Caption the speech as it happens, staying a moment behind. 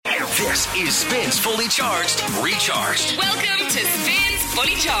This is Spins Fully Charged, Recharged. Welcome to Spins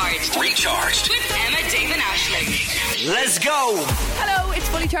Fully Charged, Recharged. with Emma, Dave and Aisling. Let's go. Hello, it's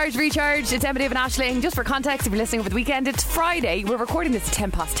Fully Charged, Recharged. It's Emma, Dave and Aisling. Just for context, if you're listening over the weekend, it's Friday. We're recording this at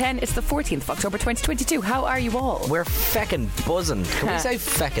 10 past 10. It's the 14th of October 2022. How are you all? We're feckin' buzzing. Can we say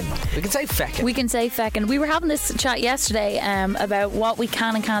feckin'? We can say feckin'. We can say feckin'. We were having this chat yesterday about what we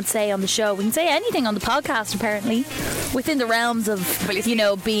can and can't say on the show. We can say anything on the podcast, apparently, within the realms of,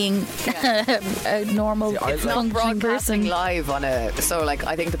 being a normal, It's not functioning broadcasting person. live on a... So,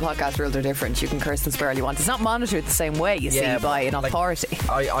 I think the podcast rules are different. You can curse and swear all you want. It's not monitored the same way, you see, by an authority.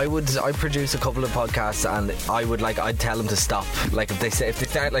 I produce a couple of podcasts and I'd tell them to stop. Like if they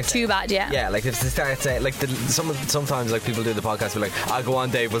start like Too bad, yeah. Yeah, like if they start saying sometimes like people do the podcast, be like, I'll go on,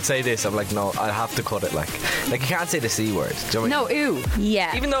 Dave, we'll say this. I'm like, no, I have to cut it. Like you can't say the C word. Do you know what I mean? No, ew.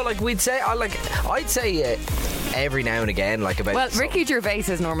 Yeah. Even though I'd say every now and again about. Well, Ricky Gervais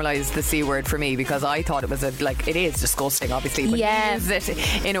has normalised the C word for me because I thought it was it is disgusting, obviously, but he uses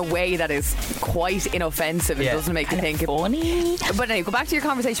it in a way that is quite inoffensive and doesn't make you think funny. But anyway, go back to your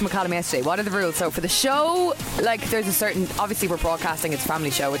conversation with Callum yesterday. What are the rules? So for the show, there's a certain, obviously we're broadcasting, it's a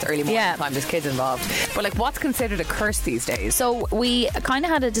family show, it's early morning time, there's kids involved, but what's considered a curse these days? So we kind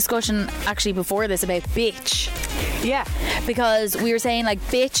of had a discussion actually before this about bitch. Yeah, because we were saying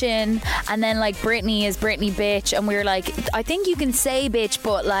bitching, and then Britney is Britney bitch, and we were like, I think you can say bitch,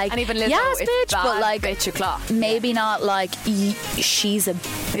 but and even Lizzo, yes it's bitch, bad but bitch o'clock. maybe not she's a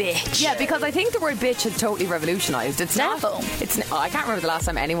bitch. Yeah, because I think the word bitch has totally revolutionised. It's not. I can't remember the last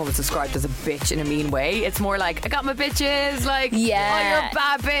time anyone was described as a bitch in a mean way. It's more like, I got my bitches. Oh, you're a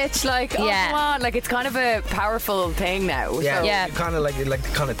bad bitch. Oh, come on. It's kind of a powerful thing now. Yeah, you kind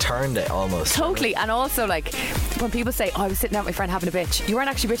of turned it almost. Totally, and also when people say, "Oh, I was sitting out with my friend having a bitch," you weren't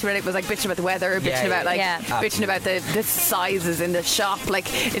actually bitching about it. It was bitching about the weather, bitching about bitching about the sizes in the shop.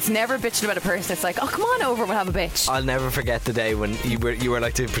 It's never bitching about a person. It's oh, come on over, we'll have a bitch. I'll never forget the day when you were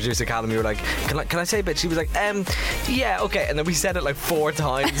to producer Callum, you were like, can I say bitch? He was like, yeah, okay, and then we said it 4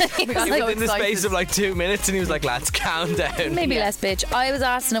 times within the space of 2 minutes, and he was like, lads, calm down. Maybe less bitch. I was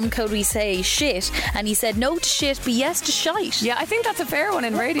asking him, could we say shit, and he said no to shit but yes to shite. Yeah, I think that's a fair one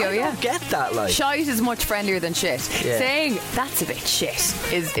in radio. I don't get that. Shite is much friendlier than shit. Yeah. Saying that's a bit shit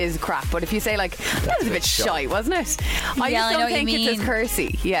is crap, but if you say that was a bit shite, wasn't it? I just don't think it's as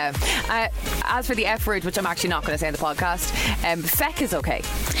cursy. Yeah. As for the F word, which I'm actually not going to say in the podcast, feck is okay.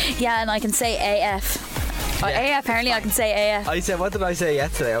 Yeah, and I can say AF. AF, apparently I can say AF. I said, what did I say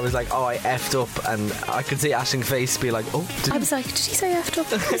yesterday? I was like, oh, I effed up, and I could see Aishling's face be like, oh, I was like, did he say effed up?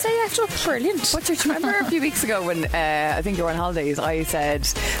 Did he say effed up? Brilliant. But do you remember a few weeks ago when I think you were on holidays, I said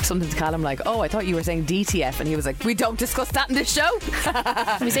something to Callum oh, I thought you were saying DTF, and he was like, we don't discuss that in this show.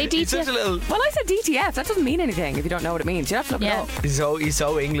 We say DTF. Such a little... Well, I said DTF. That doesn't mean anything if you don't know what it means. You have to look it up. He's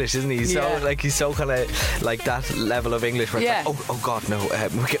so English, isn't he? He's so kind of that level of English where it's oh God, no,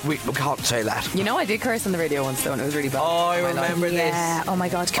 we can't say that. You know, I did curse on the radio once though, and it was really bad. Oh, I remember this. Yeah. Oh my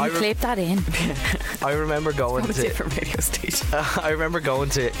God, can we clip that in? I remember going to a different radio station. I remember going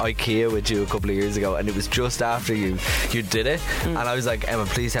to IKEA with you a couple of years ago, and it was just after you did it, and I was like, Emma,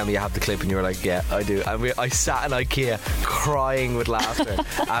 please tell me you have the clip, and you were like, yeah, I do. And I sat in IKEA crying with laughter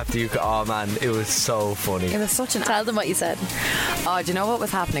after you. Oh man, it was so funny. It was such an. Tell them what you said. Oh, do you know what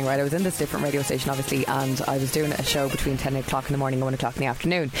was happening? Right, I was in this different radio station, obviously, and I was doing a show between 10 o'clock in the morning and 1 o'clock in the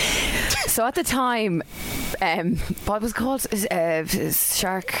afternoon. So at the time, what was it called?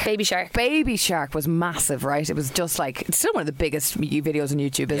 Baby Shark was massive, right? It was just it's still one of the biggest videos on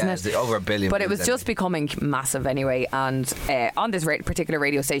YouTube, isn't it? It's over 1 billion. But it was just becoming massive anyway. And on this particular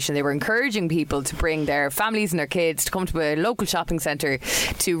radio station, they were encouraging people to bring their families and their kids to come to a local shopping centre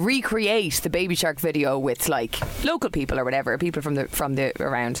to recreate the Baby Shark video with local people or whatever, people from the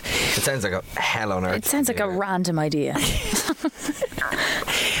around. It sounds like a hell on earth. It sounds like a random idea.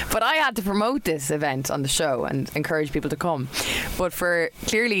 But I had to promote this event on the show and encourage people to come. But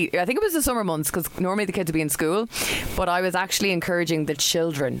clearly, I think it was the summer months, because normally the kids would be in school, but I was actually encouraging the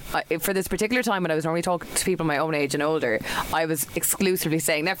children. For this particular time when I was normally talking to people my own age and older, I was exclusively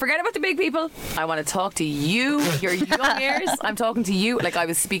saying, now forget about the big people, I want to talk to you, your young ears, I'm talking to you. I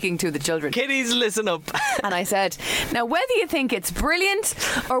was speaking to the children. Kiddies, listen up. And I said, now whether you think it's brilliant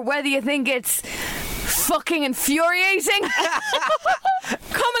or whether you think it's fucking infuriating,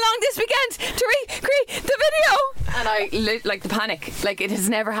 come along this weekend to recreate the video. And I like the panic. Like, it has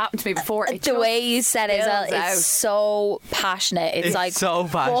never happened to me before. It The way you said it as well, spills out. it's so passionate. It's like so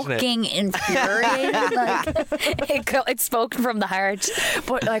passionate. fucking infuriating. Like, it's spoken from the heart.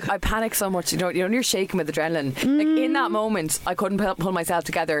 But like, I panic so much. You know, you're shaking with adrenaline. Like, in that moment, I couldn't pull myself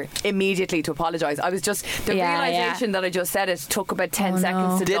together immediately to apologise. I was just the realisation that I just said it took about 10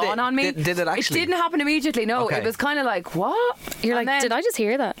 seconds to dawn on me. Did it actually? It didn't happen immediately. No, Okay. it was kind of like, what? You're And like, then- did I just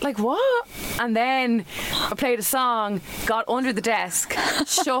hear that? Like, what? And then I played a song, got under the desk,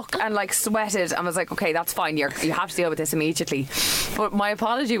 shook and like sweated, and was like, okay, that's fine. You have to deal with this immediately. But my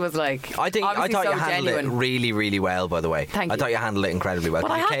apology was like, I thought obviously you so handled genuine. it really, really well, by the way. Thank I you. thought you handled it incredibly well.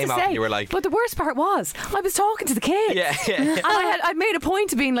 But I You have came to out say, and you were like, but the worst part was, I was talking to the kids. Yeah. And I'd made a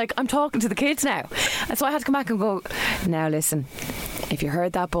point of being like, I'm talking to the kids now. And so I had to come back and go, now listen, if you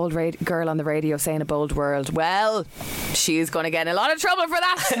heard that bold girl on the radio saying a bold word, well, she's going to get in a lot of trouble for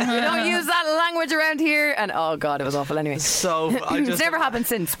that. You don't use that language around here. And oh God, it was awful anyway. so It's never happened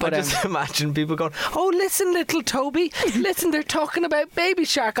since. But I just imagine people going, oh, listen, little Toby, listen, they're talking about Baby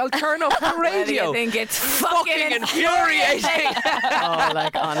Shark. I'll turn up the radio. I think it's fucking infuriating. Oh,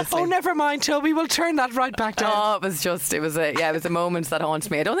 like, honestly. Oh, never mind, Toby. We'll turn that right back down. Oh, it was a moment that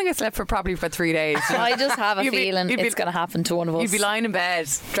haunted me. I don't think I slept for probably for 3 days. I just have a You'd be- feeling you'd be- it's going to happen to one of us. You'd be lying in bed,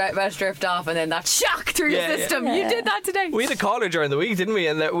 drift off, and then that shock through your Yeah, system. You did that today. We had a caller during the week, didn't we?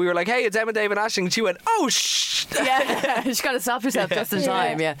 And we were like, hey, it's Emma David Ashling. And she went, oh, shh. Yeah, you got to stop yourself just in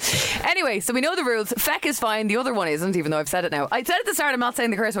time. Yeah. Anyway, so we know the rules. Feck is fine. The other one isn't, even though I've said it now. I said at the start I'm not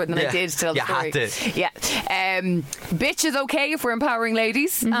saying the curse word, and then I did tell the You story. had to. Yeah. Bitch is okay if we're empowering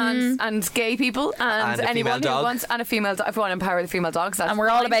ladies and gay people and a anyone female who dog. wants, and a female. If we want to empower the female dogs, that's and we're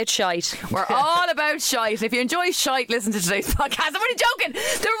all fine. about shite. We're all about shite. If you enjoy shite, listen to today's podcast. I'm only joking.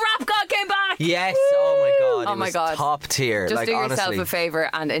 The rap god came back. Yes. Oh, my God. Oh It my was God. top tier. Just like, do yourself honestly. a favour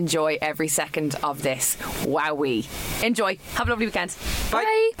and enjoy every second of this. Wowee. Enjoy. Have a lovely weekend.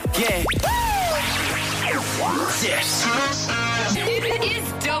 Bye. Yeah. This It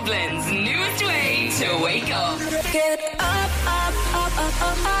is Dublin's newest way to wake up.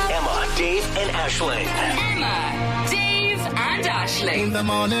 Emma, Dave, and Ashling. Emma, Dave, and Ashling. In the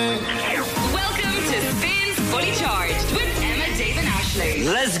morning. Welcome to Spins Fully Charged with Emma, Dave, and Ashling.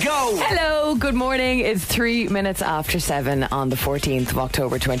 Let's go. Hello, good morning. It's 3 minutes after 7 on the 14th of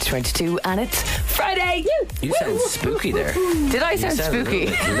October 2022, and it's Friday. You sound spooky there. Did I sound Sound spooky? a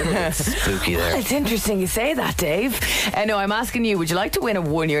little bit spooky there. It's interesting you say that, Dave. No, I'm asking you, would you like to win a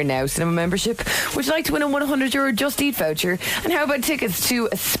 1 year Now Cinema membership? Would you like to win a €100 Just Eat voucher? And how about tickets to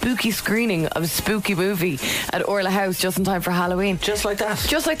a spooky screening of a spooky movie at Orla House just in time for Halloween? Just like that.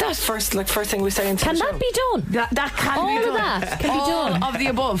 Just like that. First thing we say into Can the that show. be done? That can All be of done. that can be All done. of the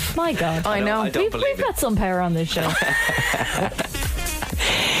above. My God. I know. I don't believe We've it. got some power on this show.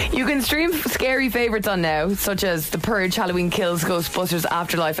 You can stream scary favourites on Now, such as The Purge, Halloween Kills, Ghostbusters,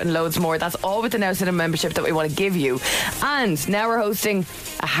 Afterlife, and loads more. That's all with the Now Cinema membership that we want to give you. And now we're hosting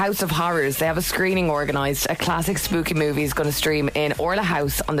a House of Horrors. They have a screening organised. A classic spooky movie is going to stream in Orla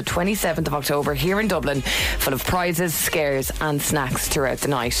House on the 27th of October here in Dublin, full of prizes, scares, and snacks throughout the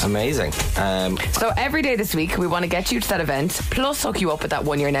night. Amazing. So every day this week, we want to get you to that event, plus hook you up with that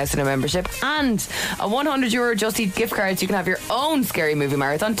 1 year Now Cinema membership and a €100 Just Eat gift card so you can have your own scary movie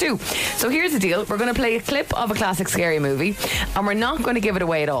marathon too. So here's the deal. We're going to play a clip of a classic scary movie, and we're not going to give it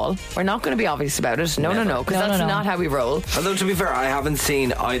away at all. We're not going to be obvious about it. No, because that's not how we roll. Although, to be fair, I haven't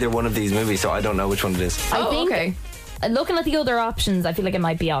seen either one of these movies, so I don't know which one it is. I think, okay. Looking at the other options, I feel like it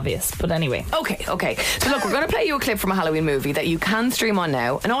might be obvious. But anyway. Okay. So look, we're going to play you a clip from a Halloween movie that you can stream on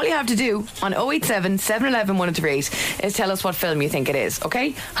now, and all you have to do on 087 711 1038 is tell us what film you think it is,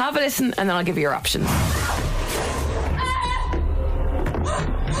 okay? Have a listen, and then I'll give you your options.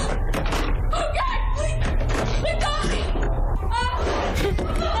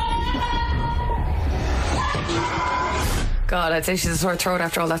 God, I'd say she's a sore throat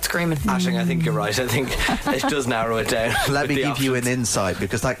after all that screaming. Ashling, I think you're right. I think it does narrow it down. Let me with the give you an options. insight,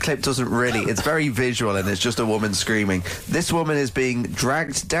 because that clip doesn't really, it's very visual and it's just a woman screaming. This woman is being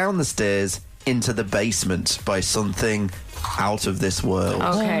dragged down the stairs into the basement by something out of this world.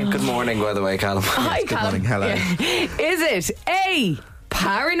 Okay. Good morning, by the way, Callum. Hi, Good Callum. morning, hello. Yeah. Is it A,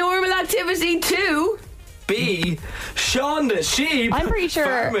 Paranormal Activity 2? B, Shaun the Sheep. I'm pretty sure-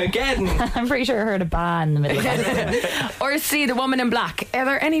 Farmageddon. I'm pretty sure I heard a ba in the middle of that. Or C, The Woman in Black? Are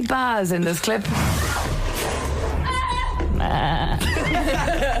there any bars in this clip?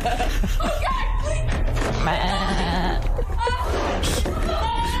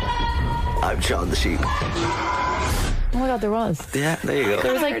 I'm Shaun the Sheep. Oh my God, there was. Yeah, there you go.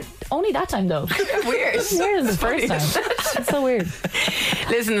 There was like only that time though. Weird. Where is the first time? It's so weird.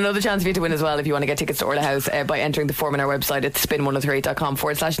 Listen, another chance for you to win as well if you want to get tickets to Orla House by entering the form on our website at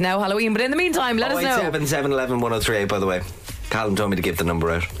spin1038.com/now Halloween. But in the meantime, let us know. 087 711 1038, by the way. Callum told me to give the number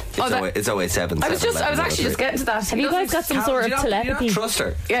out. It's 087. I was actually just getting to that. Have you guys got some sort of telepathy? You don't trust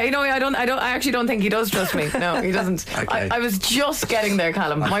her. Yeah, you know, I actually don't think he does trust me. No, he doesn't. Okay. I was just getting there,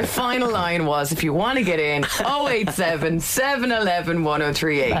 Callum. My final line was, if you want to get in, 087 711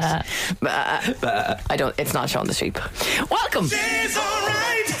 1038. I don't. It's not Shaun the Sheep. Welcome. She's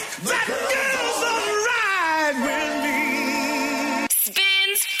alright. That girl's alright with me.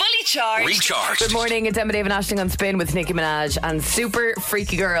 Spins Fully Charged. Recharged. Good morning, it's Emma, Dave and Aisling on Spin with Nicki Minaj and Super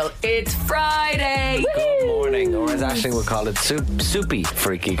Freaky Girl. It's Friday. Good morning, or as Aisling would call it, soupy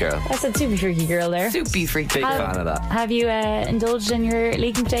freaky girl. I said super freaky girl there. Soupy Freaky. Big fan of that. Have you indulged in your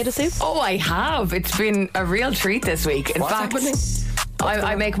leek and potato soup? Oh, I have. It's been a real treat this week. In What's fact, happening?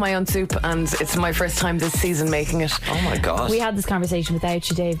 I make my own soup, and it's my first time this season making it. Oh my God. We had this conversation without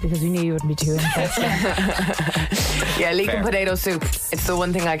you, Dave, because we knew you wouldn't be too interested. Yeah, leek and potato soup. It's the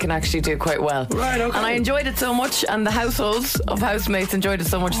one thing I can actually do quite well. Right, okay. And I enjoyed it so much, and the households of housemates enjoyed it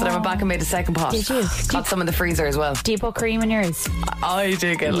so much that I went back and made a second pot. Did you? Got some in the freezer as well. Do you put cream in yours? I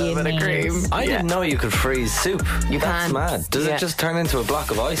do get a little bit of cream. I didn't know you could freeze soup. You That's can. mad. Does Yeah. it just turn into a block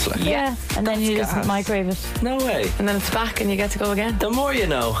of ice? Like? Yeah. And then you just gas. microwave it. No way. And then it's back and you get to go again. The more you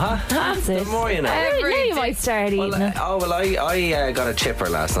know, huh? That's it. The more you know. Now Every you might start eating it. I got a chipper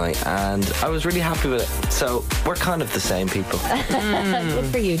last night and I was really happy with it. So we're kind of the same people. Good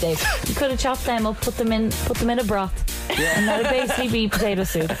for you, Dave. You could have chopped them up, put them in a broth, and that would basically be potato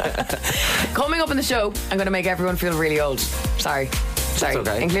soup. Coming up in the show, I'm going to make everyone feel really old. Sorry,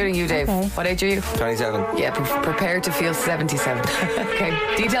 okay. including you, Dave. Okay. What age are you? 27. Yeah, prepare to feel 77.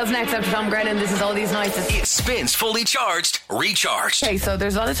 Okay, details next after Tom Grennan. This is All These Nights. It spins fully charged, recharged. Okay, so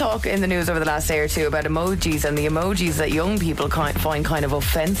there's a lot of talk in the news over the last day or two about emojis and the emojis that young people find kind of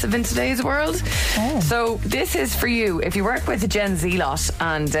offensive in today's world. Oh. So this is for you. If you work with a Gen Z lot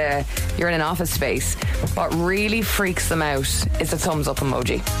and you're in an office space, what really freaks them out is the thumbs up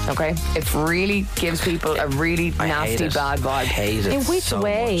emoji. Okay? It really gives people a really nasty, bad vibe. I hate it. In which so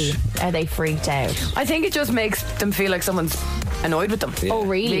way much. are they freaked out? I think it just makes them feel like someone's annoyed with them. Yeah. Oh,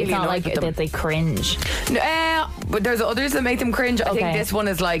 really? Really It's not annoyed like with them. that they cringe. But there's others that make them cringe. I think Okay. this one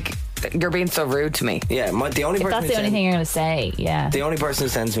is like, you're being so rude to me. Yeah, the only If person that's the who only thing you're going to say, yeah. The only person who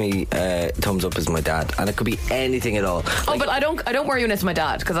sends me thumbs up is my dad, and it could be anything at all. Oh, but I don't worry when it's my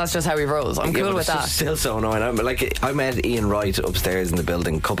dad, because that's just how he rolls. I'm Yeah, cool but with it's that. just still so annoying. I met Ian Wright upstairs in the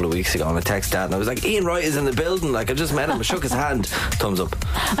building a couple of weeks ago, and I texted Dad, and I was like, "Ian Wright is in the building. Like, I just met him. I shook his hand. Thumbs up.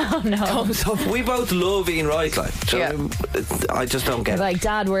 Oh, no. Thumbs up. We both love Ian Wright. Like, do you know what I mean? I just don't get it. Like,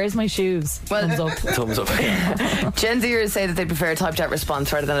 Dad, where's my shoes? Well- Thumbs up. Thumbs up. Gen Zers say that they prefer a typed out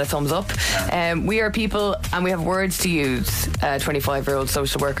response rather than a thumbs up. We are people and we have words to use. A 25-year-old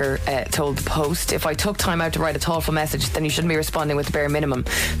social worker told the Post, if I took time out to write a thoughtful message, then you shouldn't be responding with the bare minimum.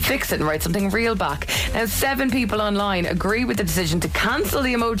 Fix it and write something real back. Now, 7 people online agree with the decision to cancel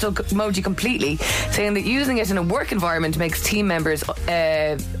the emoji completely, saying that using it in a work environment makes team members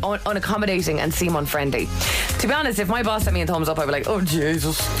unaccommodating and seem unfriendly. To be honest, if my boss sent me a thumbs up, I'd be like, oh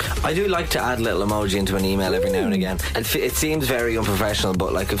Jesus. I do like to add a little emoji into an email every now and again. It seems very unprofessional,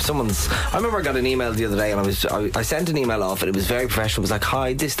 but like if someone's... I remember I got an email the other day and I sent an email off and it was very professional. It was like,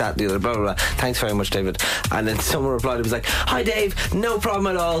 hi, this, that, the other, blah, blah, blah. Thanks very much, David. And then someone replied, it was like, hi, Dave, no problem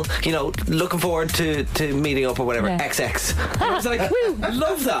at all. You know, looking forward to meeting up or whatever. Yeah. XX. And I was like,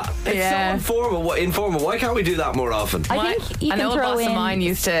 love that. It's Yeah. so informal. Why can't we do that more often? I think you An can old throw boss in... of mine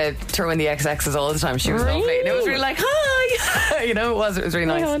used to throw in the XXs all the time. She was lovely. And it was really like, hi. You know, it was really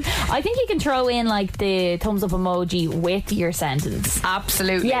nice. I think you can throw in like the thumbs up emoji with your sentence.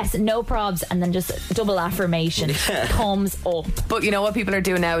 Absolutely. Yes, no probs, and then just double affirmation. Thumbs up. But you know what people are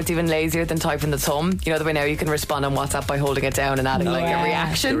doing now? It's even lazier than typing the thumb. You know the way now you can respond on WhatsApp by holding it down and adding like Yeah. a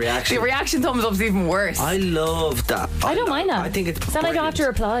reaction. The reaction. Thumbs up's even worse. I love that. I don't mind that. I think it's then I don't have to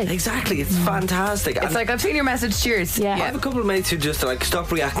reply. Exactly. It's fantastic. It's like, I've seen your message, cheers. Yeah. I have a couple of mates who just like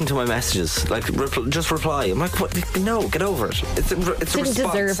stop reacting to my messages. Like just reply. I'm like, what? No, get over it. It's a Didn't response.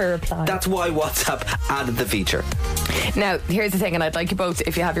 deserve a reply. That's why WhatsApp added the feature. Now, here's the thing, and I'd like you both,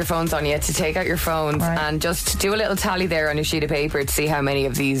 if you have your phones on you, to take out your phones Right. and just do a little tally there on your sheet of paper to see how many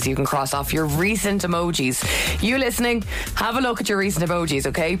of these you can cross off your recent emojis. You listening, have a look at your recent emojis,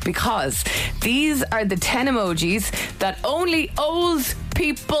 okay? Because these are the 10 emojis that only old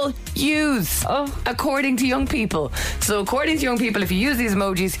people use, according to young people. So according to young people, if you use these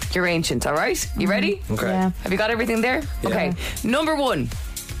emojis, you're ancient, all right? You ready? Okay. Yeah. Have you got everything there? Yeah. Okay. Number 1,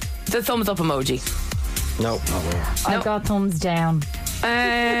 the thumbs up emoji. No. I got thumbs down.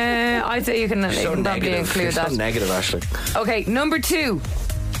 I'd say you can probably include You're that. so negative, Ashley. Okay, number 2.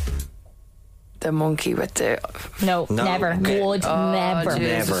 The monkey with the No, never. okay. Would never.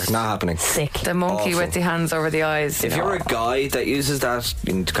 Jesus. Never. Not happening. Sick. monkey Awful. with the hands over the eyes. If you're a guy that uses that,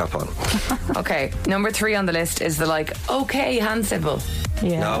 you need to cop on. Okay, number 3 on the list is the okay hand symbol.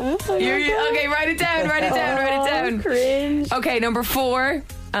 Yeah. No. Okay, write it down, write it down. Cringe. Okay, number 4,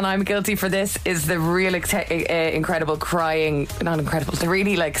 and I'm guilty for this, is the real incredible crying, not incredible, the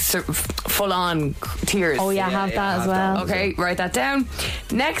really full on tears. Oh yeah, have that as well. Okay, write that down.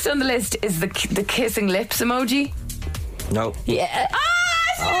 Next on the list is the kissing lips emoji. No. Yeah.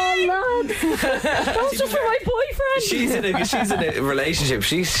 Oh lad, that was just for my boyfriend. She's in a relationship.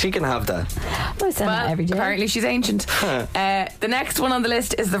 She can have that. I send that every day. Apparently she's ancient. The next one on the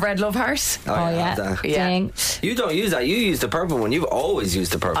list is the red love heart. Oh I yeah. have that. Yeah. Dang. You don't use that. You use the purple one. You've always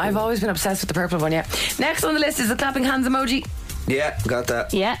used the purple. I've always been obsessed with the purple one, yeah. Next on the list is the clapping hands emoji. Yeah, got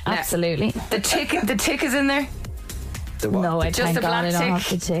that. Yeah, absolutely. The tick is in there. The what? No, I Just thank a God black I don't tick. have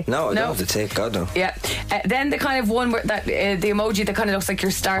to tick. No, I No. don't have to take. God no. Yeah. Then the kind of one where that the emoji that kind of looks like you're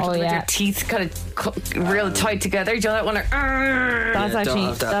startled with yeah. your teeth kind of real tight together. Do you know that one? That's don't actually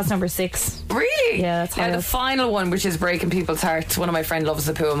have that. that's number 6. Really? Yeah, that's Now high the up. final one, which is breaking people's hearts. One of my friends loves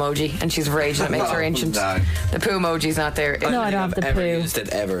the poo emoji, and she's raging. It makes her Oh, ancient. no. The poo emoji's not there. No, I don't have the ever poo. used it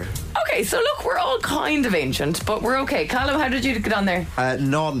ever. Okay, so look, we're all kind of ancient, but we're okay. Callum, how did you get on there?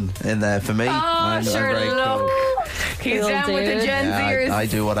 None in there for me. I'm Sure, very look. cool. He's Cool down with the dude. Gen Yeah, Zers. I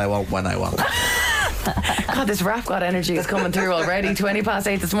do what I want when I want. God, this rap god energy is coming through already.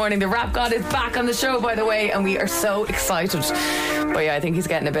 8:20 this morning. The rap god is back on the show, by the way, and we are so excited. But yeah, I think he's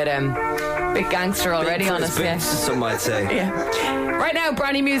getting a bit gangster already on us. Yeah. Some might say. Yeah. Right now,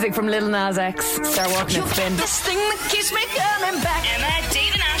 brand new music from Lil Nas X. Start walking and spin. This thing that keeps me coming back. Emma,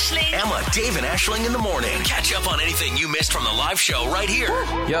 Dave and Ashling. Emma, Dave, and Ashling in the morning. Catch up on anything you missed from the live show right here.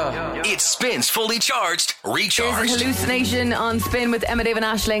 Yeah. It spins fully charged, There's a recharged. hallucination on Spin with Emma, Dave and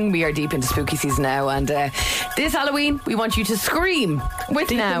Ashling. We are deep into spooky season now, and this Halloween we want you to scream with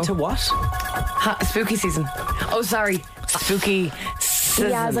now. Into what? Spooky season. Oh, sorry, spooky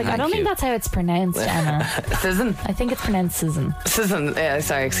season. Yeah, I was like, I don't Thank think you. that's how it's pronounced, Emma. Season. I think it's pronounced Susan. Season. Yeah,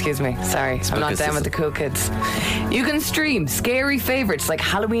 sorry, excuse me. Sorry, I'm not down with the cool kids. You can stream scary favourites like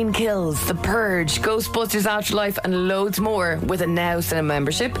Halloween Kills, The Purge, Ghostbusters Afterlife, and loads more with a Now Cinema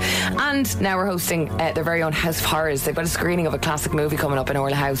membership. And now we're hosting their very own House of Horrors. They've got a screening of a classic movie coming up in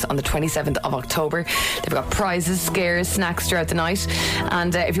Orla House on the 27th of October. They've got prizes, scares, snacks throughout the night.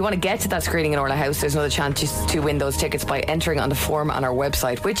 And if you want to get to that screening in Orla House, there's another chance to win those tickets by entering on the form on our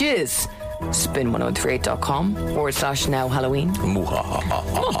website, which is spin1038.com/now Halloween.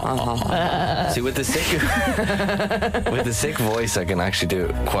 See, with the sick voice, I can actually do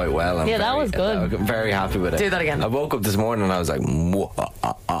it quite well. Yeah, that was good. I'm very happy with it. Do that again. I woke up this morning and I was like,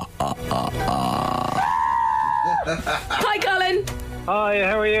 Hi, Colin. Hi,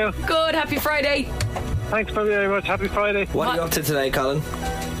 how are you? Good. Happy Friday. Thanks very much. Happy Friday. What are you up to today, Colin?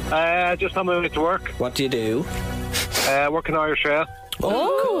 Just on my way to work. What do you do? Working Irish Rail.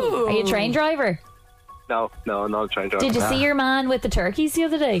 Oh, are you a train driver? No, not trying to. Did you see your man with the turkeys the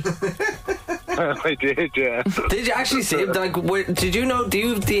other day? I did, yeah. Did you actually see? Did you know? Do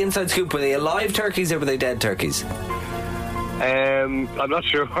you have the inside scoop? Were they alive turkeys or were they dead turkeys? I'm not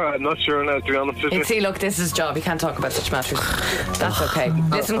sure. I'm not sure now, to be honest with you. See, look, this is his job. He can't talk about such matters. That's okay.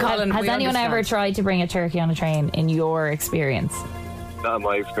 Listen, Colin. Has we anyone understand. ever tried to bring a turkey on a train in your experience? Not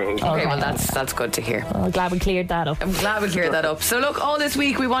my experience. Okay, Okay. well, that's good to hear. Well, glad we cleared that up. I'm glad we cleared that up. So look, all this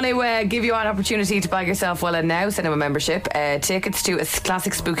week we want to give you an opportunity to bag yourself a Now Cinema membership, tickets to a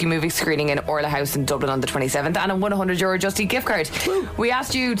classic spooky movie screening in Orla House in Dublin on the 27th, and a €100 Just Eat gift card. We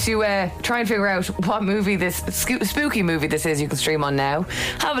asked you to try and figure out what movie this spooky movie this is you can stream on now.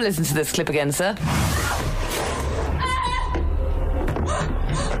 Have a listen to this clip again, sir.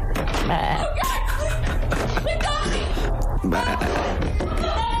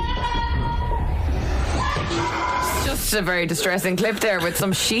 Just a very distressing clip there with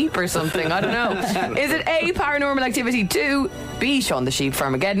some sheep or something. I don't know. Is it A, Paranormal Activity 2, B, Shaun the Sheep,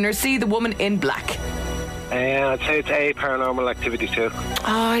 Farmageddon, or C, The Woman in Black? I'd say it's A, Paranormal Activity 2.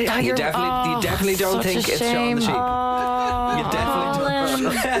 Oh, You definitely don't think it's Shaun the Sheep. You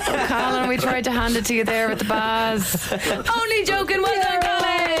definitely don't. Colin, we tried to hand it to you there with the bars. Only joking. Well done,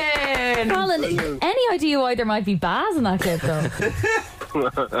 Colin. Colin, any idea why there might be bars in that clip though? I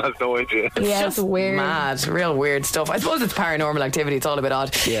have no idea. Yeah, it's weird. Mad, real weird stuff. I suppose it's Paranormal Activity. It's all a bit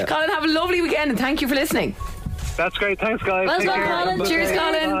odd. Yeah. Colin, have a lovely weekend and thank you for listening. That's great. Thanks, guys. Well Take done, care. Colin. Cheers,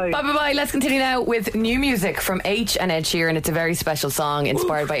 Colin. Bye. Bye. Let's continue now with new music from H and Ed Sheeran. It's a very special song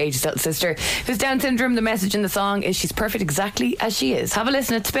inspired by H's little sister, who's Down syndrome. The message in the song is she's perfect exactly as she is. Have a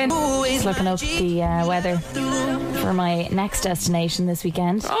listen. It's Spin. Just looking up the weather for my next destination this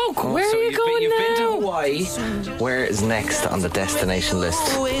weekend. Oh, where are you going You've been to now? Hawaii. Where is next on the destination list?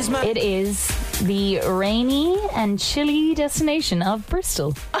 It is the rainy and chilly destination of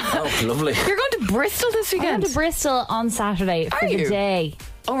Bristol. Oh, lovely. You're going to Bristol this I'm weekend? going to Bristol on Saturday for Are the you? day.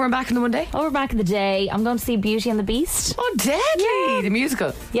 Over and back in the one day? Over back in the day, I'm going to see Beauty and the Beast. Oh, deadly. The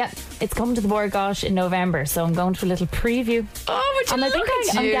musical. Yep, it's coming to the Borgosh in November, so I'm going to a little preview. Oh, would you And I think look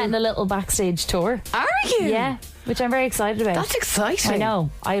at I'm you. getting a little backstage tour. Are you? Yeah, which I'm very excited about. That's exciting. I know.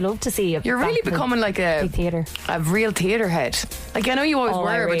 I love to see it. You're really becoming like a big theatre. real theatre head. Like, I know you always Oh, were,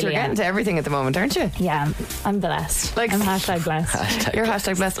 I but really you're getting am. to everything at the moment, aren't you? Yeah, I'm blessed. Like- I'm hashtag blessed. You're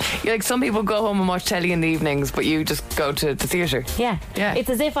hashtag blessed. You're like, some people go home and watch telly in the evenings, but you just go to the theatre. Yeah. Yeah. It's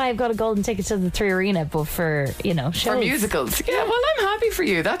as if I've got a golden ticket to the Three Arena, but for, shows. For musicals. Yeah, well, I'm happy for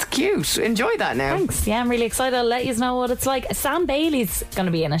you. That's cute. Enjoy that now. Thanks. Yeah, I'm really excited. I'll let you know what it's like. Sam Bailey's going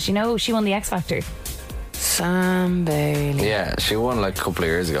to be in it. She won the X Factor. Sam Bailey. Yeah, she won like a couple of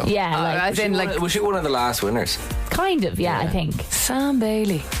years ago. Yeah, as in, like, Was she one of the last winners? kind of, I think. Sam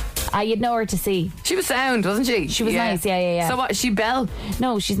Bailey. You'd know her to see. She was sound, wasn't she? She was nice, yeah. So what, is she Belle?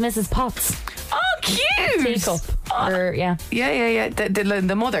 No, she's Mrs. Potts. Oh, cute. Teacup. Or, yeah. Yeah.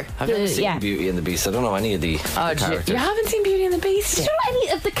 The mother. I've never seen yeah. Beauty and the Beast. I don't know any of the characters. You haven't seen Beauty and the Beast? Do you know any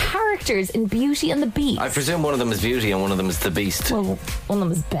of the characters in Beauty and the Beast? I presume one of them is Beauty and one of them is the Beast. Well, one of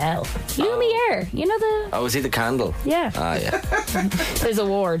them is Belle. Lumiere. You know the... Oh, is he the candle? Yeah. Ah, yeah. There's a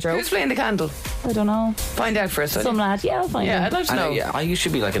wardrobe. Who's playing the candle? I don't know. Find out for us. will you? Some lad. Yeah, I'll find Yeah, out. I'd love to know. I used to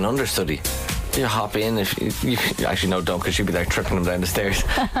be like an understudy. You hop in if you actually no, don't, because she'd be there tripping them down the stairs.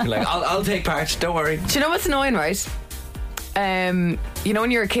 You're like, I'll take part. Don't worry. Do you know what's annoying, right? You know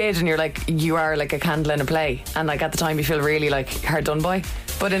when you're a kid and you are like a candle in a play, and like at the time you feel really like hard done by,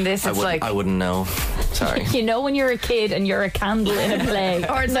 but in this it's like, I wouldn't know. Sorry. You know when you're a kid and you're a candle in a play.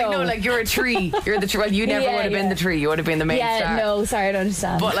 or it's like you're a tree. You're the tree. Well, you never Yeah, would have been yeah. the tree. You would have been the main star. No, sorry, I don't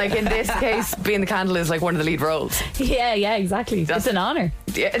understand. But like in this case, being the candle is like one of the lead roles. yeah, exactly. That's- It's an honour.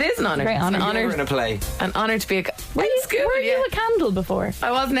 Yeah, it is an honour. Great It's honour. an Never in honour. a play. An honour to be a. Were yeah. you a candle before?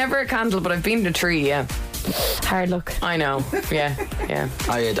 I was never a candle, but I've been a tree. Yeah, Hard luck. I know. Yeah.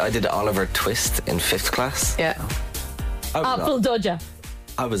 I did Oliver Twist in 5th class. Yeah. Full dodger.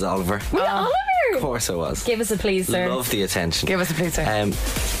 I was Oliver. Of Oliver! course I was. Give us a please, sir. Love the attention. Give us a please, sir.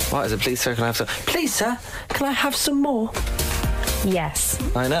 What is it? Please, sir, can I have some? Please, sir, can I have some more? Yes.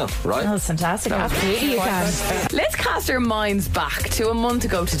 I know, right? That was fantastic. Absolutely, you can. Let's cast our minds back to a month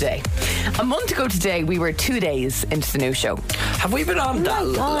ago today. A month ago today, we were 2 days into the new show. Have we been on that?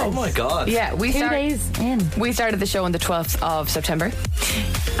 God. Oh my god! Yeah, we 2 started. days in. We started the show on the 12th of September.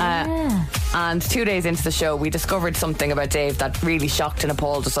 And 2 days into the show, we discovered something about Dave that really shocked and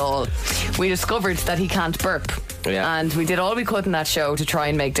appalled us all. We discovered that he can't burp. Yeah. And we did all we could in that show to try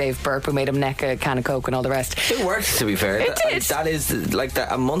and make Dave burp. We made him neck a can of Coke and all the rest. It worked, to be fair. It did. That is like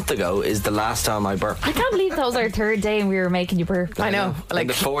that. A month ago is the last time I burped. I can't believe that was our 3rd day and we were making you burp. I know. Like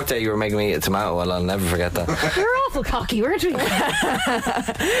the 4th day, you were making me eat a tomato. Well, I'll never forget that. We were awful cocky, weren't we?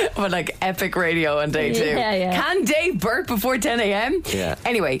 But like epic radio on day 2. Yeah. Can Dave burp before 10 a.m? Yeah.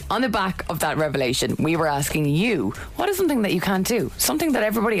 Anyway, on the back of that revelation, we were asking you, what is something that you can't do? Something that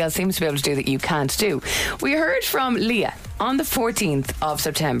everybody else seems to be able to do that you can't do. We heard from Leah on the 14th of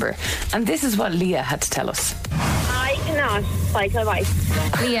September, and this is what Leah had to tell us. I cannot cycle a bike.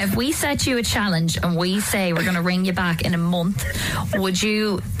 Leah, if we set you a challenge and we say we're going to ring you back in a month, would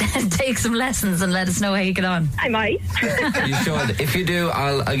you take some lessons and let us know how you get on? I might. You should. If you do,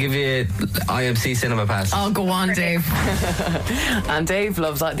 I'll give you IMC Cinema Pass. Oh, go on, Dave. And Dave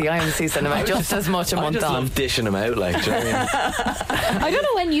loves the IMC cinema just as much a I month just on. love dishing them out, like. Do you know what I mean? I don't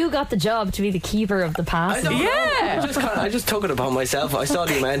know when you got the job to be the keeper of the pass. Yeah. I just took it upon myself. I saw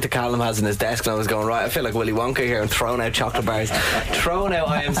the amount that Callum has in his desk, and I was going, right, I feel like Willy Wonka here and throwing out chocolate bars, throwing out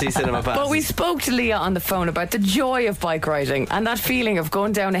IMC Cinema Pass. But we spoke to Leah on the phone about the joy of bike riding and that feeling of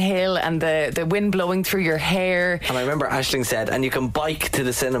going down a hill and the wind blowing through your hair. And I remember Aisling said, and you can bike to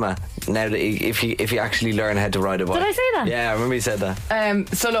the cinema now that if you actually learn how to ride a bike. Did I say that? Yeah, I remember you said that.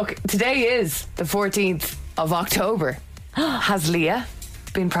 So look, today is the 14th of October. Has Leah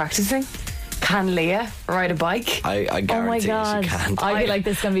been practicing? Can Leah ride a bike? I Oh my guarantee God. she can't. I feel like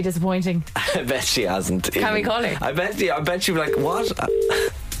this is going to be disappointing. I bet she hasn't. Can we call her? I bet she'd be like, what?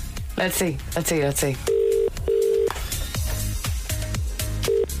 Let's see.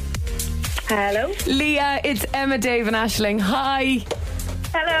 Hello. Leah, it's Emma, Dave and Aisling. Hi.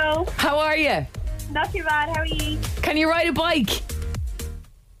 Hello. How are you? not too bad. How are you? Can you ride a bike?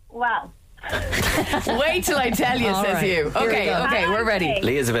 Well, Wait till I tell you, All says right. you. Okay, we're ready.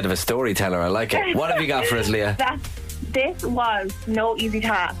 Leah's a bit of a storyteller. I like it. What have you got for us, Leah? This was no easy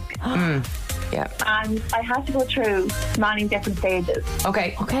task. Yeah. And I had to go through many different stages.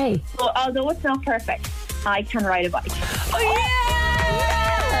 Okay. Okay. But although it's not perfect, I can ride a bike. Oh,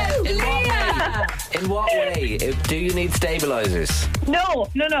 yeah! Leah! In what way? Do you need stabilisers? No.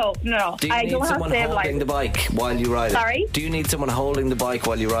 Do you I need don't have someone holding the stabilizers. bike while you ride it? Sorry? Do you need someone holding the bike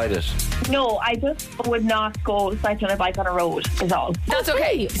while you ride it? No, I just would not go cycling a bike on a road, is all. That's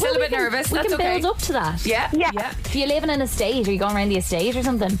okay. Still a bit nervous. We That's can okay. build up to that. Yeah. Yeah. Are you living in a estate? Are you going around the estate or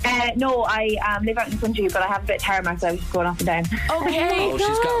something? No, I live out in the country, but I have a bit of tarmac, so I was just going up and down. Okay. Oh,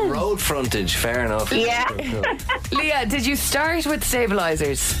 she's got road frontage. Fair enough. Yeah. Leah, did you start with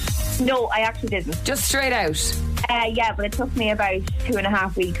stabilisers? No, I actually didn't. Just straight out? Yeah, but it took me about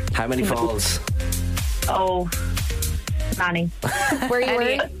 2.5 weeks. How many falls? Oh, many. Were you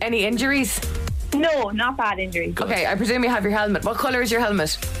worried? Any injuries? No, not bad injuries. Okay, I presume you have your helmet. What colour is your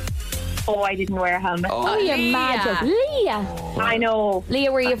helmet? Oh, I didn't wear a helmet. Oh, you're magic. Leah. I know.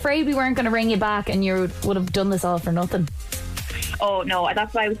 Leah, were you afraid we weren't going to ring you back and you would have done this all for nothing? Oh no,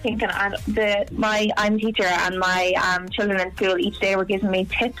 that's what I was thinking. And I'm a teacher, and my children in school each day were giving me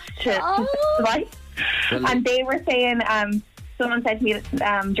tips to survive. And they were saying, someone said to me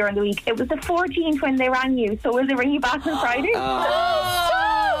during the week, it was the 14th when they rang you, so will they ring you back on Friday?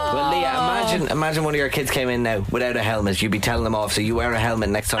 Well, Leah, imagine one of your kids came in now without a helmet. You'd be telling them off, so you wear a helmet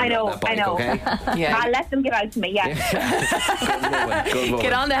next time I you're know, on that bike, I know. okay? Yeah. I'll let them get out to me, yeah. Good woman.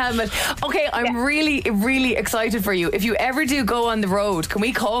 Get on the helmet. Okay, I'm really, really excited for you. If you ever do go on the road, can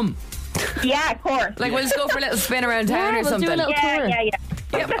we come? Yeah, of course. Like, we'll just go for a little spin around town or we'll something. do a little tour. Yeah.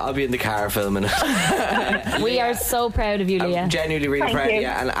 I'll be in the car filming it. We are so proud of you, Leah. I'm genuinely really Thank proud of you. you.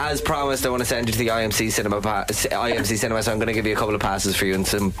 And as promised, I want to send you to the IMC Cinema. So I'm going to give you a couple of passes for you and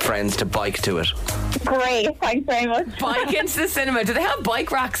some friends to bike to it. Great, thanks very much. Bike into the cinema. Do they have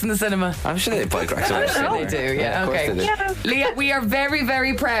bike racks in the cinema? I'm sure they have bike racks. I'm sure they do, yeah, of course okay. they do. Yeah. Leah, we are very,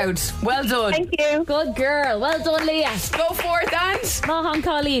 very proud. Well done. Thank you. Good girl. Well done, Leah. Go forth and Mahan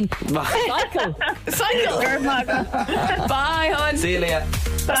Colleen. Cycle. cycle. You're mad. Bye, hon. See you, Leah.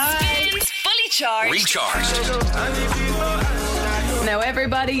 Bye. Spins Fully Charged. Recharged. Now,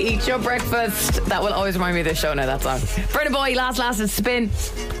 everybody, eat your breakfast. That will always remind me of this show now, that song. Burna Boy, last is Spin.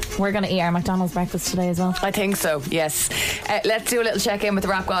 We're going to eat our McDonald's breakfast today as well. I think so, yes. Let's do a little check-in with the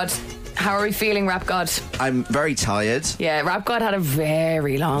Rap God. How are we feeling, Rap God? I'm very tired. Yeah, Rap God had a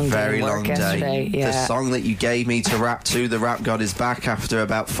very long day. Very of work long yesterday. day. Yeah. The song that you gave me to rap to, The Rap God is Back after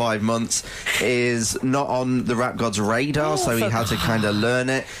about 5 months, is not on the Rap God's radar, so he had to kind of learn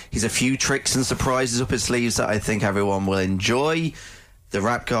it. He's a few tricks and surprises up his sleeves that I think everyone will enjoy. The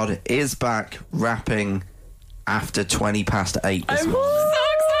Rap God is back rapping after 20 past 8 this morning. So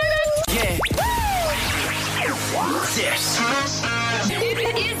excited! This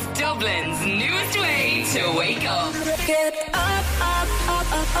Is Dublin's newest way to wake up.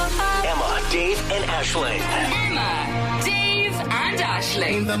 Emma, Dave, and Ashling. Emma, Dave, and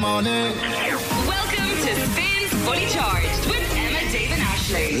Ashling. In the morning. Welcome to Spins Fully Charged with Emma, Dave, and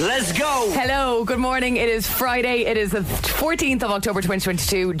Ashling. Let's go. Hello, good morning. It is Friday. It is the 14th of October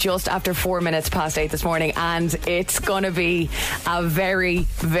 2022, just after 4 minutes past 8 this morning, and it's going to be a very,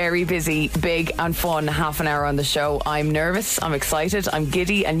 very busy, big and fun half an hour on the show. I'm nervous, I'm excited, I'm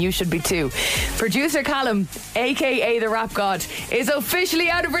giddy, and you should be too. Producer Callum, aka the Rap God, is officially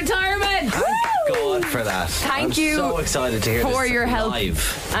out of retirement. Thank God for that. Thank I'm you so excited to hear for this your help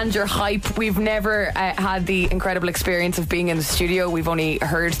live. and your hype. We've never had the incredible experience of being in the studio. We've only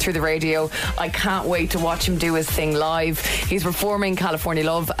heard through the radio. I can't wait to watch him do his thing live. He's performing California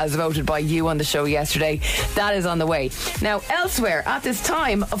Love as voted by you on the show yesterday. That is on the way. Now, elsewhere at this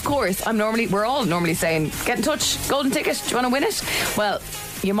time, of course, we're all normally saying, get in touch, golden ticket, do you want to win it? Well,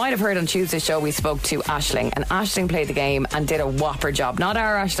 you might have heard on Tuesday's show we spoke to Ashling, and Ashling played the game and did a whopper job. Not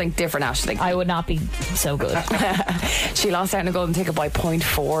our Ashling, different Ashling. I would not be so good. She lost out in a golden ticket by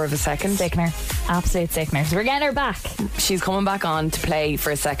 0.4 of a second. Sickener. Absolute sickener. So we're getting her back. She's coming back on to play for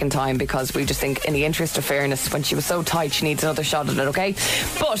a second time because we just think, in the interest of fairness, when she was so tight, she needs another shot at it, okay?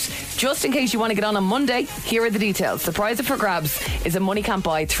 But just in case you want to get on Monday, here are the details. The prize up for grabs is a money can't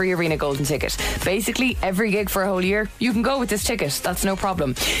buy 3 arena golden ticket. Basically, every gig for a whole year, you can go with this ticket. That's no problem.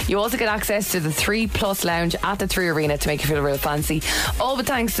 welcome. You also get access to the 3 Plus Lounge at the 3 Arena to make you feel real fancy. All with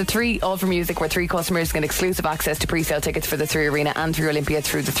thanks to 3 All for Music, where 3 customers get exclusive access to pre-sale tickets for the 3 Arena and 3 Olympia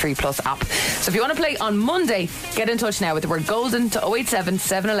through the 3 Plus app. So if you want to play on Monday, get in touch now with the word golden to 087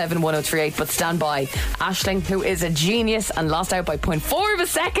 711 1038. But stand by. Aisling, who is a genius and lost out by 0.4 of a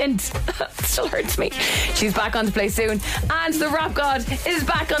second, still hurts me. She's back on to play soon, and the Rap God is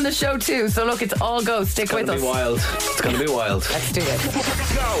back on the show too. So look, it's all go. Stick with us. It's going to be wild. It's going to be wild. Let's do it.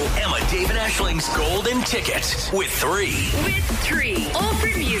 Go. Emma, Dave and Aisling's golden ticket with 3. With 3. All for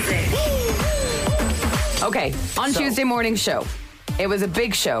Music. Okay, on Tuesday morning show, it was a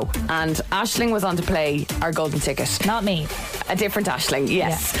big show, and Aisling was on to play our golden ticket. Not me. A different Aisling,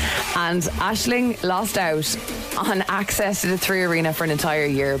 yes. Yeah. And Aisling lost out on access to the 3 Arena for an entire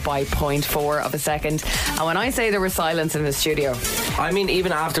year by 0.4 of a second. And when I say there was silence in the studio, I mean,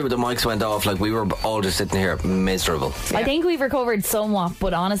 even after the mics went off, like, we were all just sitting here miserable. Yeah. I think we've recovered somewhat,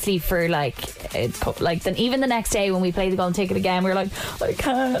 but honestly, for then even the next day when we played the golden ticket again, we were like, I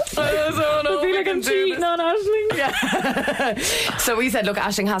can't. I feel like I'm cheating on Aisling. Yeah. So we said, look,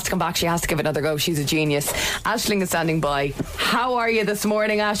 Aisling has to come back. She has to give it another go. She's a genius. Aisling is standing by. How are you this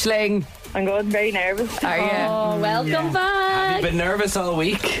morning, Aisling? I'm good, very nervous. Are you? Oh, welcome back. Have you been nervous all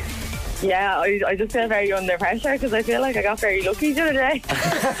week? Yeah, I just feel very under pressure because I feel like I got very lucky the other day.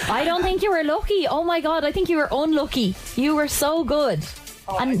 I don't think you were lucky. Oh my God, I think you were unlucky. You were so good.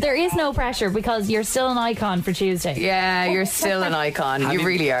 And there is no pressure because you're still an icon for Tuesday. Yeah, you're still an icon. You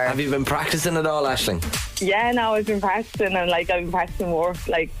really are. Have you been practicing at all, Aisling? Yeah, no, I've been practicing, and I've been practicing more.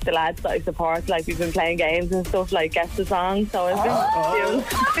 Like the lads that I support, we've been playing games and stuff, guess the song. So I've been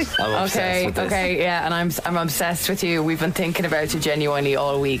I'm obsessed with this. Okay, yeah, and I'm obsessed with you. We've been thinking about you genuinely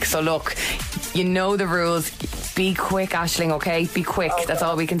all week. So look, you know the rules. Be quick, Aisling. Okay, be quick. Okay. That's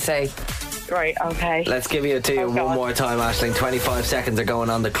all we can say. Right, okay. Let's give you one more time, Aisling. 25 seconds are going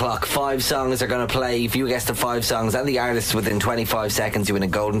on the clock. 5 songs are going to play. If you guess the 5 songs and the artists within 25 seconds, you win a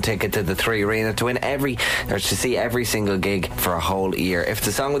golden ticket to the 3 Arena to see every single gig for a whole year. If it's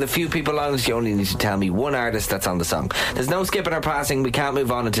a song with a few people on it, you only need to tell me one artist that's on the song. There's no skipping or passing. We can't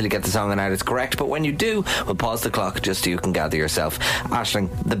move on until you get the song and artist correct. But when you do, we'll pause the clock just so you can gather yourself. Aisling,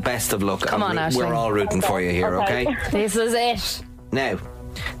 the best of luck. Come on, Aisling. We're all rooting for you here, okay? This is it. Now,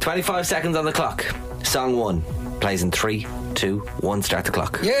 25 seconds on the clock. Song 1 plays in 3, 2, 1. Start the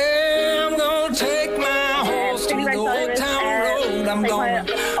clock. Yeah, I'm gonna take my horse to the old town road. I'm gonna.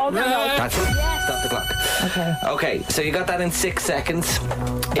 That's it. Stop the clock. Okay, so you got that in 6 seconds.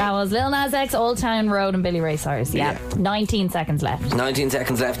 That was Lil Nas X, Old Town Road, and Billy Ray Cyrus. Yeah. 19 seconds left. 19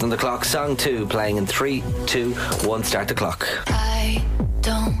 seconds left on the clock. Song 2 playing in 3, 2, 1. Start the clock. I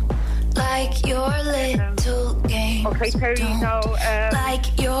don't like your little game. Okay, Perry,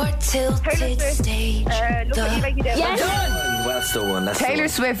 like your tilted stage. Look what you make me do. Yes. Well, still one. That's Taylor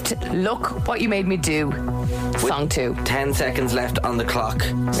Swift, Look What You Made Me Do. Song 2. 10 seconds left on the clock.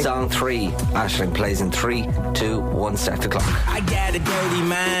 Song 3. Aisling plays in 3, 2, 1. Start the clock. I got a dirty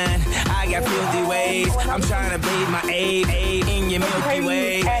mind. I got filthy ways. I'm trying to bathe my aid in your Milky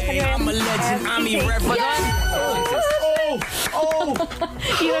Way. I'm a legend. I'm irreverent.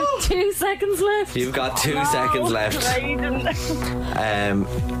 You have 2 seconds left. You've got 2 seconds left.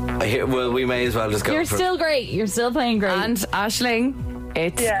 Well, we may as well just go. You're still great. You're still playing great. And Aisling,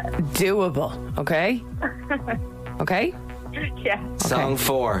 it's doable. Okay. Okay. Yeah. Song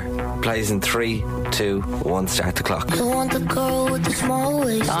 4 plays in 3, 2, 1. Start the clock. You want the girl with the small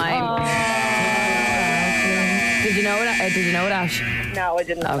waist. Time. Did you know it, Ash? No, I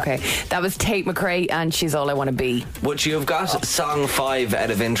didn't. Okay, that was Tate McRae, and She's All I Want to Be. Would you have got song 5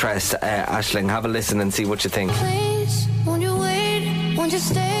 out of interest, Aisling? Have a listen and see what you think. Please, won't you wait? Won't you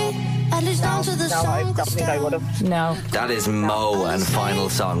stay? At least down to the song. I don't think I would have. No. That is Mo and Final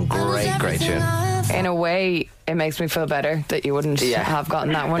Song. Great tune. In a way, it makes me feel better that you wouldn't have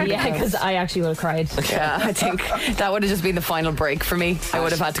gotten that one. Yeah, because I actually would have cried. Yeah, I think that would have just been the final break for me. I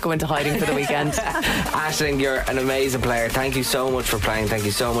would have had to go into hiding for the weekend. Aisling, you're an amazing player. Thank you so much for playing. Thank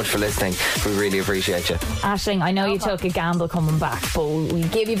you so much for listening. We really appreciate you. Aisling, I know you took a gamble coming back, but we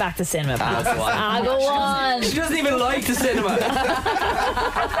give you back the cinema pass. Go on. She doesn't even like the cinema.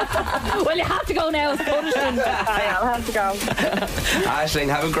 Well, you have to go now. It's punishment. I'll have to go. Aisling,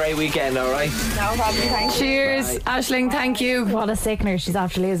 have a great weekend, alright? No problem, thank you. Cheers. Cheers, Aisling. Thank you. What a sickener. She's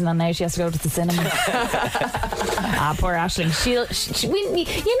after losing and now she has to go to the cinema. Poor Aisling.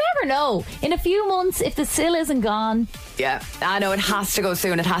 You never know. In a few months, if the sill isn't gone. Yeah, I know, it has to go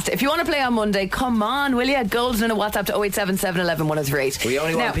soon. It has to. If you want to play on Monday, come on, will you? Golden in a WhatsApp to 0877 11 1038. We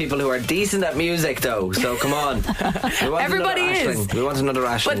only want people who are decent at music, though, so come on. Everybody is. We want another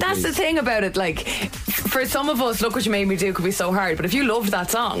Aisling. But that's the thing about it, like, for some of us, Look What You Made Me Do could be so hard, but if you loved that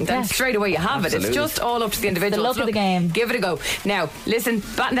song, then straight away you have it. It's just all up to the individual. The love of the game. Give it a go. Now, listen,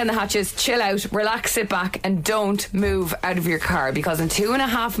 batten down the hatches, chill out, relax, sit back, and don't move out of your car, because in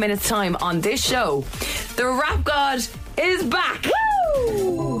 2.5 minutes' time on this show, the rap god is back.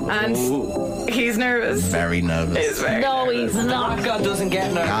 Woo! And he's nervous. Very nervous. He's very nervous. He's not. The rap god doesn't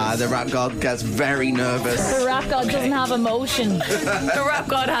get nervous. The rap god gets very nervous. The rap god doesn't have emotion. The rap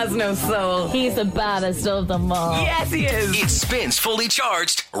god has no soul. He's the baddest of them all. Yes, he is. It spins fully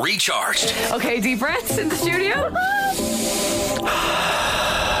charged, recharged. Okay, deep breaths in the studio.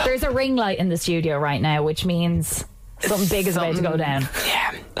 There's a ring light in the studio right now, which means something big is about to go down.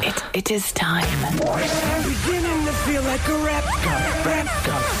 Yeah, it is time. I'm beginning to feel like a rap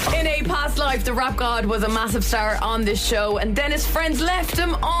god. In a past life, the rap god was a massive star on this show, and then his friends left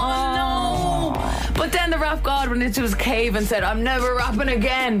him. Oh no! But then the rap god went into his cave and said, "I'm never rapping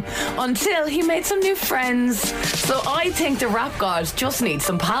again," until he made some new friends. So I think the rap god just needs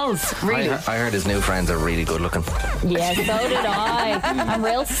some pals. Really, I heard his new friends are really good looking. Yeah, so did I. I'm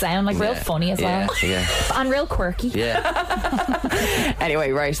real sound, like real funny as well. Yeah. And real quirky. Yeah.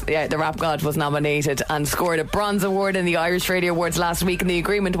 Anyway, right, yeah, the rap god was nominated and scored a bronze award in the Irish Radio Awards last week, and the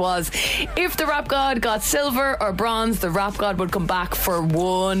agreement was if the rap god got silver or bronze, the rap god would come back for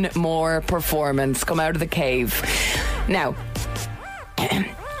one more performance, come out of the cave. Now,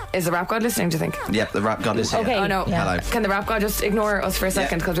 is the rap god listening, do you think? Yep, the rap god is here. Okay. Oh no. Hello. Can the rap god just ignore us for a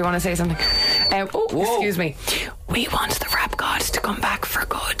second, because we want to say something? Excuse me. We want the rap god to come back for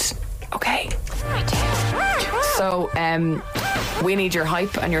good. Okay. So, we need your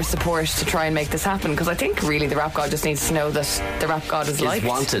hype and your support to try and make this happen, because I think really the rap god just needs to know that the rap god is liked.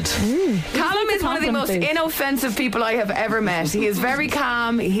 Wanted. Callum is one of the most inoffensive people I have ever met. He is very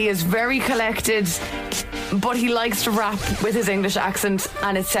calm, he is very collected, but he likes to rap with his English accent,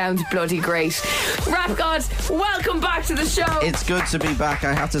 and it sounds bloody great. Rap god, welcome back to the show. It's good to be back.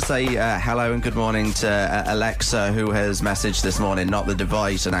 I have to say hello and good morning to Alexa, who has messaged this morning, not the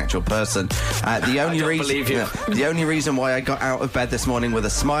device, an actual person. The only reason why I got out of bed this morning with a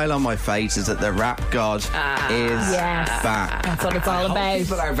smile on my face is that the rap god is back. That's what it's all about.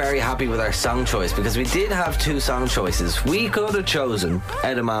 People are very happy with our song choice, because we did have 2 song choices. We could have chosen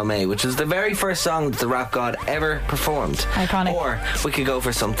Edamame May, which was the very first song that the rap god ever performed. Iconic. Or we could go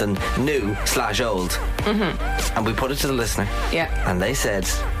for something new / old. And we put it to the listener. Yeah. And they said,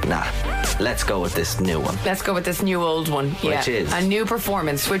 nah, let's go with this new one. Let's go with this new old one. Which is a new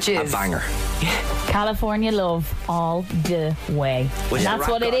performance, which is a banger. California Love all the way. Which that's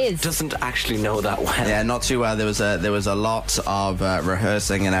what it is. Doesn't actually know that well. Yeah, not too well. There was a lot of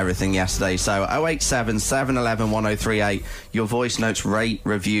rehearsing and everything yesterday. So 087 711 1038. Your voice notes, rate,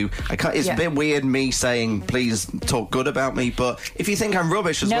 review. It's a bit weird me saying please talk good about me, but if you think I'm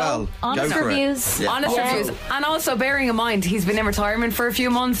rubbish as well, honest go for reviews. it. Yeah. honest reviews. And also bearing in mind he's been in retirement for a few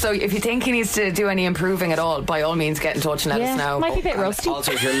months, so if you think he needs to do any improving at all, by all means get in touch and let us know. Might be a bit rusty.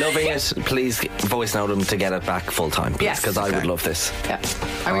 Also, if you're loving it, please voice note him to get it back full time, please, because I would love this. Yeah.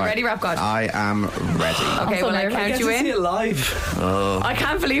 Are we ready, Rap God? I am ready. Okay, well, I count you in. Live. I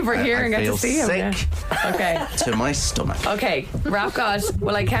can't believe we're here and get to see him. Sick Okay. to my stomach. Okay, Rap God,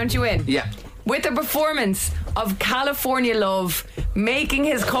 will I count you in? Yeah. With the performance of California Love making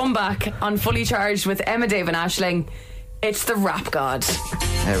his comeback on Fully Charged with Emma, Dave and Aisling, it's the Rap God.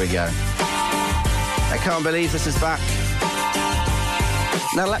 Here we go. I can't believe this is back.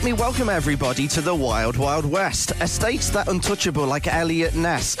 Now let me welcome everybody to the Wild Wild West. Estates that untouchable like Elliot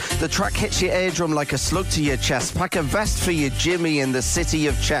Ness. The track hits your eardrum like a slug to your chest. Pack a vest for your Jimmy in the city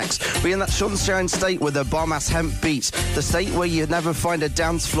of checks. We in that sunshine state with a bomb-ass hemp beats. The state where you never find a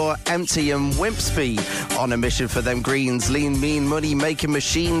dance floor empty and wimps be. On a mission for them greens. Lean, mean, money making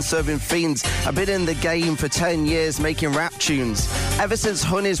machines serving fiends. I've been in the game for 10 years making rap tunes. Ever since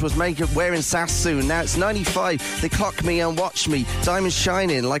Honeys was wearing Sassoon. Now it's 95. They clock me and watch me. Diamonds shining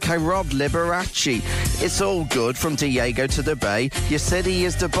like I robbed Liberace. It's all good from Diego to the Bay. Your city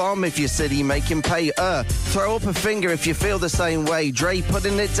is the bomb if your city making pay. Throw up a finger if you feel the same way. Dre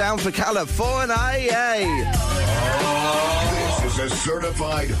putting it down for California. This is a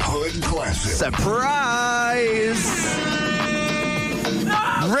certified hood classic. Surprise!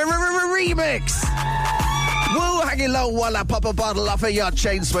 Remix! Woo, hanging low while I pop a bottle off of your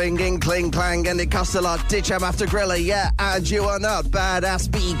chain swinging, cling clang, and it costs a lot. Ditch, I'm after Grilla, yeah, and you are not badass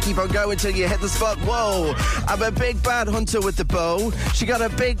beat. Keep on going till you hit the spot. Whoa, I'm a big bad hunter with the bow. She got a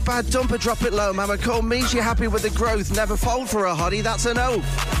big bad dumper, drop it low. Mama call me, she happy with the growth. Never fold for a hottie, that's an oath.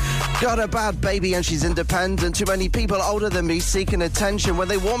 Got a bad baby and she's independent. Too many people older than me seeking attention. When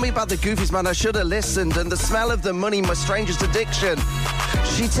they warned me about the goofies, man, I should have listened. And the smell of the money, my strangest addiction.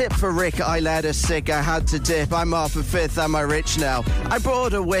 She tipped for Rick, I let her sick, I had to dip. I'm off a fifth, am I rich now? I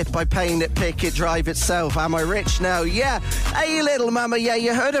bought a whip by paying it, pick it, drive itself. Am I rich now? Yeah. Hey, little mama, yeah,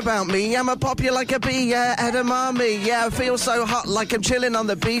 you heard about me. I'm a pop you like a bee, yeah, edamame. Yeah, I feel so hot like I'm chilling on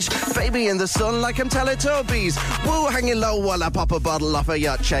the beach. Baby in the sun like I'm Teletubbies. Woo, hanging low while I pop a bottle off a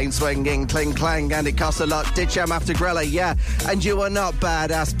yacht chain swinging, cling clang, and it costs a lot. Ditch, I'm after Grilla, yeah, and you are not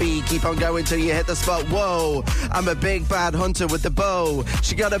badass B. Keep on going till you hit the spot. Whoa, I'm a big bad hunter with the bow.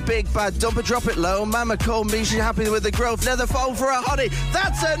 She got a big bad dumper, drop it low. Mama called me, she happy with the growth. Never fall for a hottie.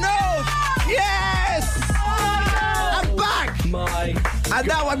 That's a no! Yes! I'm back! And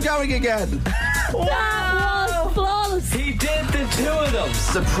now I'm going again. That was flawless. He did the two of them.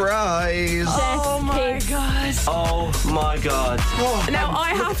 Surprise. Oh my god. Oh my god. Oh, Now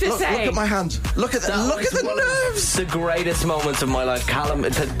I have to say, look at my hand. Look at That look at was the one of nerves. The greatest moments of my life. Callum,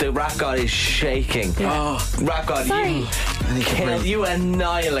 the rap god is shaking. Yeah. Oh, rap god, Sorry. you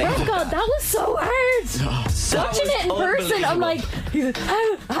annihilate. Oh God, that was so hard. Watching it in person, I'm like,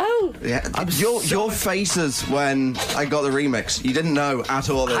 how? Yeah, your faces when I got the remix. You didn't know at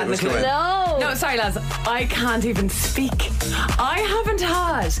all that it was coming. No, sorry lads, I can't even speak. I haven't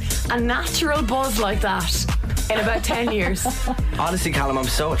had a natural buzz like that in about 10 years. Honestly, Callum, I'm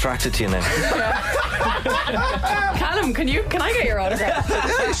so attracted to you now. Callum, can I get your autograph?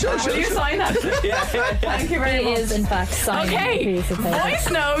 Yeah, sure. Will you sign that? Thank you very much. It is in fact signing a Okay, piece of paper. voice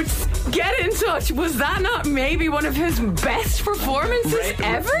notes. Get in touch. Was that not maybe one of his best performances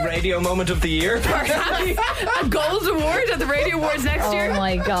ever? Radio moment of the year. A gold award at the Radio Awards next year? Oh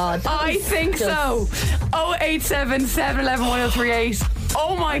my God. I think so. 087 711 1038.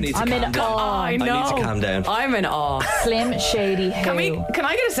 Oh my need to God. calm down. I know. I need to calm down. I'm in awe. Slim Shady who? Can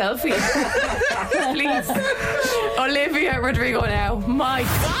I get a selfie? Please. Olivia Rodrigo now. My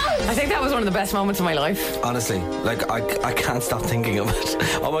God. I think that was one of the best moments of my life. Honestly, like I can't stop thinking of it.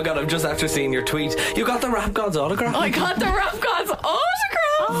 Oh my god, I'm just after seeing your tweet. You got the rap god's autograph. I got the rap god's autograph.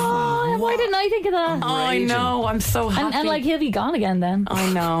 Oh, why didn't I think of that? I know. I'm so happy. And like he'll be gone again then.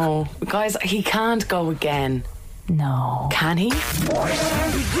 I know. Guys, he can't go again. No. Can he?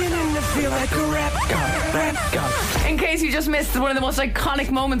 I'm beginning to feel like a rap god. In case you just missed one of the most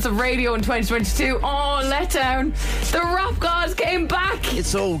iconic moments of radio in 2022. Oh, letdown. The rap gods came back.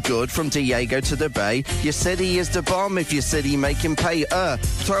 It's all good from Diego to the Bay. Your city is the bomb if your city make him pay.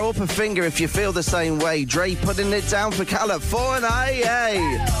 Throw up a finger if you feel the same way. Dre putting it down for California.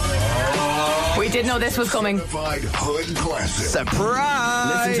 We did know this was coming. Certified Hood Classic.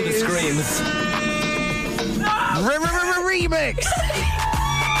 Surprise! Listen to the screams. Remix!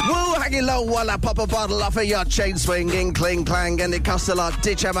 Woo, hanging low while I pop a bottle off of your chain swinging, cling clang, and it costs a lot.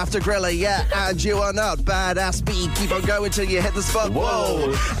 Ditch, I'm after Grilla, yeah, and you are not badass B. Keep on going till you hit the spot.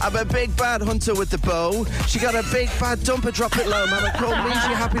 Whoa, I'm a big bad hunter with the bow. She got a big bad dumper, drop it low. Mama called me,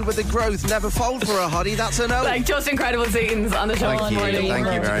 she happy with the growth. Never fold for a hottie, that's a no. Like just incredible scenes on the show. Thank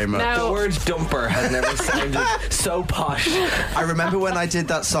you very much. Now, The word dumper has never sounded so posh. I remember when I did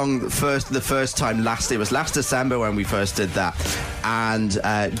that song the first time it was last December when we first did that, and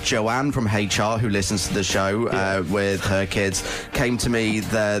Joanne from HR, who listens to the show with her kids, came to me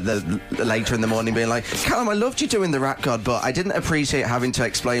the later in the morning being like, Callum, I loved you doing the rap god, but I didn't appreciate having to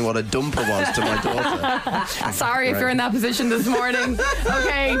explain what a dumper was to my daughter. sorry if you're in that position this morning.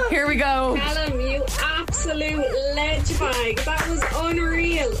 Okay, here we go. Callum, you absolute ledge bag. That was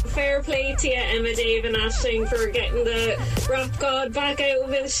unreal. Fair play to you, Emma, Dave and Aisling, for getting the rap god back out of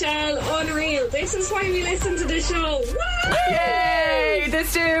his shell. Unreal. This is why we listen to the show. Woo! Yay!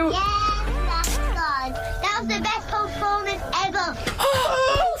 This too. Yeah, God. That was the best performance ever.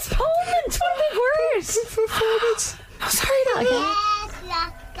 Postponement! What a big word! Performance. Oh, sorry, that again.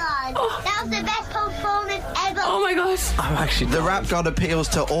 Yes, God. That was the best performance ever. Oh my God. I'm actually The rap god appeals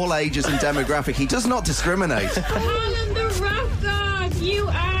to all ages and demographic. He does not discriminate. Callum, the rap god, you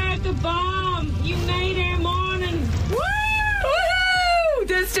are the bomb. You made our morning. Woo! Woohoo!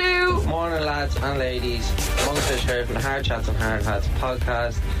 This too. Morning, lads and ladies. Monsters here from the Hard Chats and Hard Hats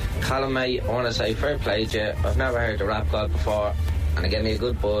podcast. Callum, mate, I want to say fair play to you. I've never heard the rap god before, and it gave me a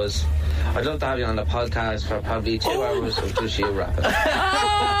good buzz. I'd love to have you on the podcast for probably 2 hours of just you rapping.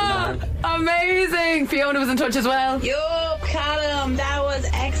 Oh, amazing. Fiona was in touch as well. Yo, Callum, that was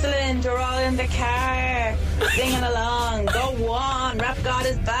excellent. We're all in the car. Singing along. Go on. Rap God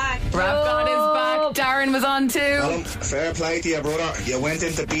is back. Rap God is back. Darren was on too. Fair play to you, brother. You went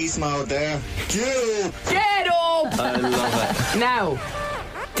into beast mode there. Get up! I love it. Now,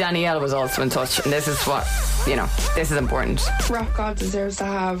 Danielle was also in touch, and this is what, this is important. Rap God deserves to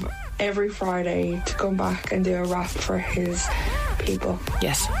have every Friday to come back and do a rap for his people.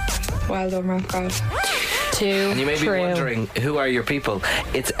 Yes. Well done, Rap God. And you may be wondering, who are your people?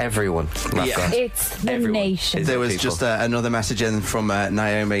 It's everyone. Yeah. It's the nation. There was just another message in from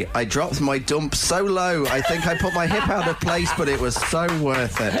Naomi. I dropped my dump so low, I think I put my hip out of place, but it was so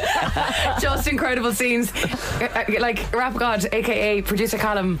worth it. Just incredible scenes. Like Rap God, aka producer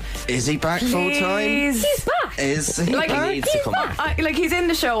Callum. Is he back full time? He's back. Is he back? He needs to come back. He's in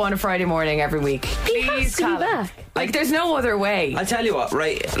the show on a Friday morning every week. He has to be back. There's no other way. I'll tell you what,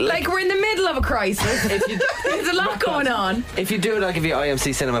 right? We're in the middle of a crisis. There's a lot going on. If you do it, I'll give you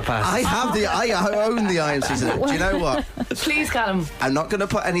IMC Cinema Pass. I own the IMC Cinema. Do you know what? Please, Callum. I'm not going to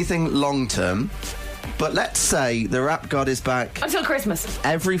put anything long term, but let's say the Rap God is back until Christmas.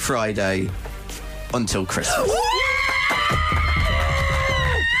 Every Friday until Christmas.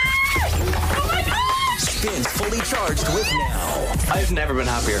 Spins Fully Charged with Now. I've never been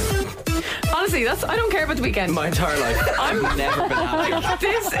happier. Honestly, I don't care about the weekend. My entire life. I've never been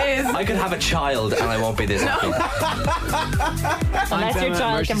happier. This is... I could have a child and I won't be this happy. Unless your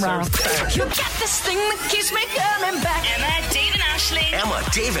child can rap. You got this thing that keeps me coming back. Emma, Dave and Aisling. Emma,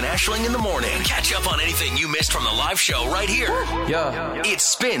 Dave and Aisling in the morning. Catch up on anything you missed from the live show right here. Yeah. It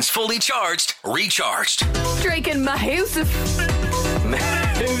Spins Fully Charged, Recharged. Drake and Mahousef.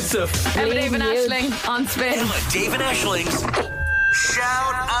 Emma, Dave and Aisling on Spin. Emma, Dave and Aisling's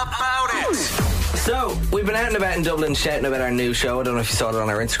Shout About It. So, we've been out and about in Dublin shouting about our new show. I don't know if you saw it on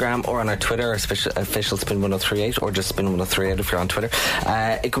our Instagram or on our Twitter, official Spin 1038, or just Spin 1038 if you're on Twitter.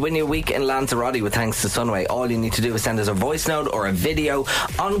 It could win you a week in Lanzarote with thanks to Sunway. All you need to do is send us a voice note or a video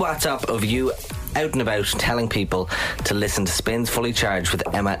on WhatsApp of you out and about telling people to listen to Spins Fully Charged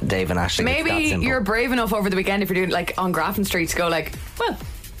with Emma, Dave and Aisling. Maybe you're brave enough over the weekend if you're doing on Grafton Street to go well,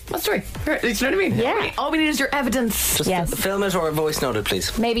 what's true? Do you know what I mean? Yeah. All we need is your evidence. Just film it or a voice note it,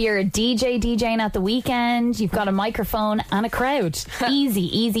 please. Maybe you're a DJ DJing at the weekend. You've got a microphone and a crowd.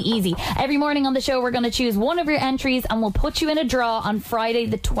 Easy. Every morning on the show, we're going to choose one of your entries and we'll put you in a draw on Friday,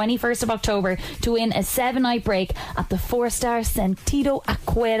 the 21st of October, to win a 7-night break at the 4-star Sentido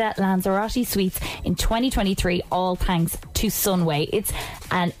Aquera Lanzarote Suites in 2023. All thanks to Sunway. It's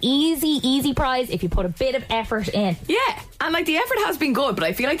an easy prize if you put a bit of effort in. Yeah, and the effort has been good, but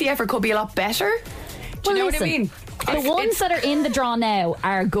I feel like the effort could be a lot better. Do you know what I mean? The ones that are in the draw now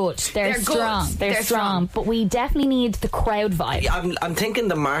are good. They're strong. Good. They're strong. But we definitely need the crowd vibe. Yeah, I'm thinking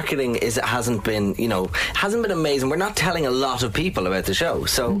the marketing hasn't been amazing. We're not telling a lot of people about the show.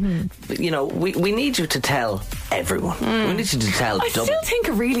 So, we need you to tell everyone. We need you to tell I Dublin. still think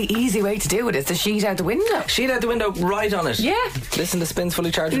a really easy way to do it is to sheet out the window. Sheet out the window, right on it. Yeah. Listen to Spins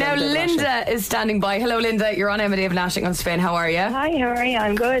Fully Charged. Now, Linda is standing by. Hello, Linda. You're on Emma, Dave and Aisling on Spin. How are you? Hi, how are you?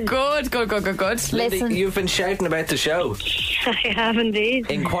 I'm good. Good. Linda, you've been shouting about the show. I have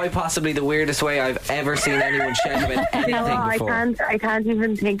indeed. In quite possibly the weirdest way I've ever seen anyone shout about anything before. I can't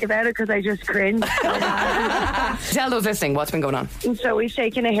even think about it because I just cringe. Tell those listening what's been going on. So we've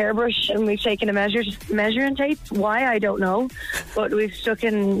taken a hairbrush and we've taken a measuring tape. Why, I don't know. But we've stuck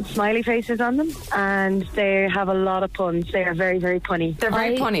in smiley faces on them and they have a lot of puns. They are very, very punny. They're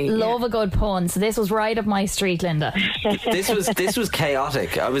very punny. Love a good pun. So this was right up my street, Linda. This was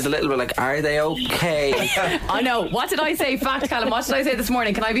chaotic. I was a little bit like, are they okay? I know. What did I say? Fact, Callum. What did I say this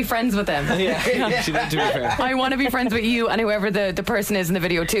morning? Can I be friends with them? Yeah. She did, to be fair. I want to be friends with you and whoever the person is in the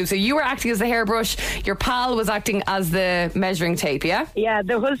video too. So you were acting as the hairbrush. Your pal was acting as the measuring tape. Yeah. Yeah,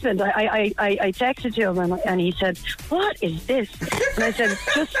 the husband. I texted to him and he said, "What is this?" And I said,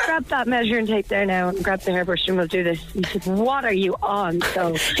 "Just grab that measuring tape there now and grab the hairbrush and we'll do this." He said, "What are you on?"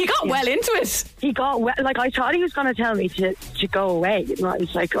 So he got well into it. He got well. I thought he was going to tell me to go away. And I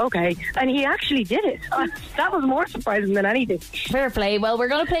was like, okay, and he actually did it. That was more surprising than anything. Fair play. Well, we're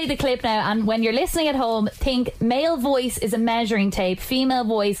going to play the clip now, and when you're listening at home, think male voice is a measuring tape, female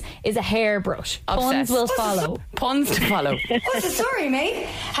voice is a hairbrush. Puns will follow. Puns to follow. What's the story, mate?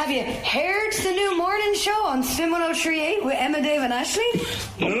 Have you heard the new morning show on Spin 1038 with Emma, Dave and Aisling?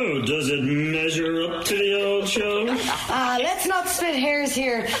 Oh, does it measure up to the old show? Let's not split hairs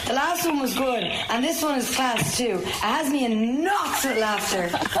here. The last one was good, and this one is class too. It has me in knots with laughter.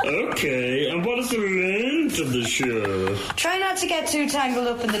 Okay, and what is the length of the show? Try not to get too tangled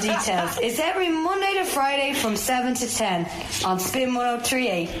up in the details. It's every Monday to Friday from 7 to 10 on Spin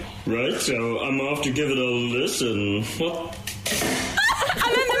 1038. Right, so I'm off to give it a listen. What?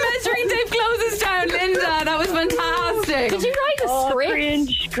 And then the measuring tape closes down. Linda, That was fantastic. Did you write a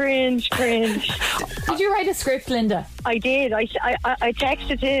script? Cringe. Did you write a script, Linda? I did. I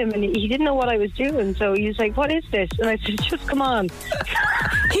texted him and he didn't know what I was doing, so he was like, "What is this?" And I said, "Just come on."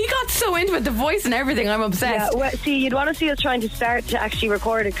 He got so into it, the voice and everything. I'm obsessed. Yeah, well, see, you'd want to see us trying to start to actually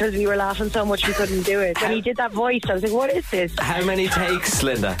record it because we were laughing so much we couldn't do it. When he did that voice, I was like, "What is this?" How many takes,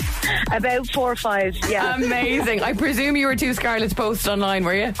 Linda? About 4 or 5. Yeah. Amazing. I presume you were too scarlet to post online,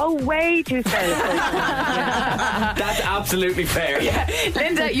 were you? Oh, way too scarlet. That's absolutely fair. Yeah.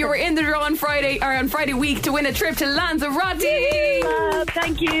 Linda, you were in the draw on Friday week to win a trip to Lanzarote.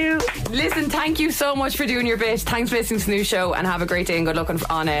 Thank you. Listen, thank you so much for doing your bit. Thanks for listening to the new show, and have a great day and good luck on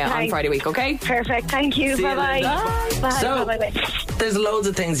Friday week, okay? Perfect. Thank you. See you, Bye-bye. Linda. Bye. So, Bye. there's loads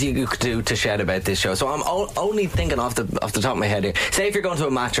of things you could do to shout about this show. So I'm only thinking off the top of my head here. Say if you're going to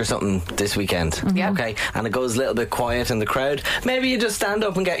a match or something this weekend, okay, and it goes a little bit quiet in the crowd, maybe you just stand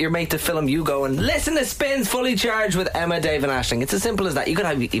up and get your mate to film you going, "Listen to Spins Fully Charged with Emma, Dave and Aisling." It's as simple as that. You could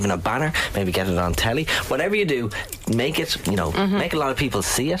have even a banner, maybe get it on telly. Whatever you do, make it, make a lot of people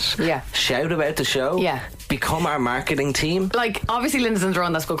see it. Yeah. Shout about the show. Yeah. Become our marketing team. Like, obviously Linda's in the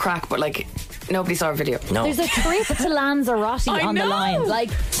run, that's good crack, but like, nobody saw a video. No. There's a trip to Lanzarote on the line. Like,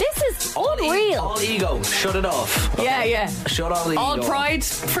 this is unreal. All ego. Shut it off. Yeah. Shut all the ego. All pride,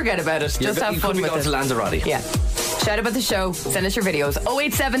 forget about it. Just have fun with going it. to Lanzarote. Yeah. Shout about the show. Send us your videos.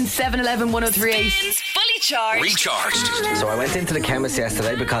 087 711 1038. Spins Fully Charged. Recharged. So I went into the chemist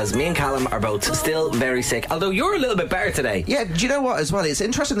yesterday because me and Callum are both still very sick. Although you're a little bit better today. Yeah, do you know what as well? It's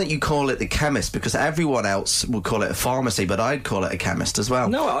interesting that you call it the chemist because everyone else would call it a pharmacy, but I'd call it a chemist as well.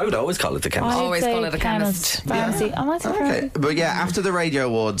 No, I would always call it the chemist. I'd Always say call it a chemist. Pharmacy. Am I surprised? Okay, but yeah, after the Radio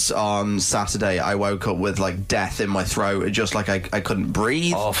Awards on Saturday, I woke up with like death in my throat, just like I couldn't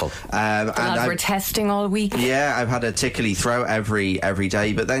breathe. Awful. And We're testing all week. yeah, I've had a tickly throat every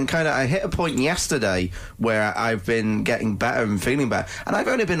day, but then kind of I hit a point yesterday where I've been getting better and feeling better, and I've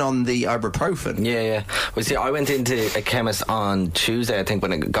only been on the ibuprofen. Yeah. Well, see, I went into a chemist on Tuesday, I think,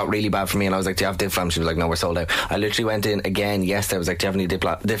 when it got really bad for me, and I was like, "Do you have Difflam?" She was like, "No, we're sold out." I literally went in again yesterday. I was like, "Do you have any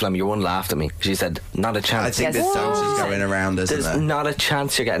Difflam?" Your one laughed at me. She said, "Not a chance." I think this dose is going around, isn't There's there? not a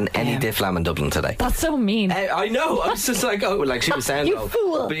chance you're getting any Difflam in Dublin today. That's so mean. I know. I was just like, oh, like she was saying, You though.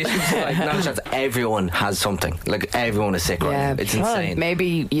 fool. But she was like, not a chance. Everyone has something. Like, everyone is sick right now. It's insane.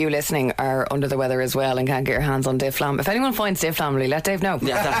 Maybe you listening are under the weather as well and can't get your hands on Difflam. If anyone finds Difflam, will you let Dave know?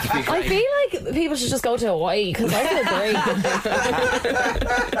 Yeah, that'd be I great. feel like people should just go to Hawaii because I feel great.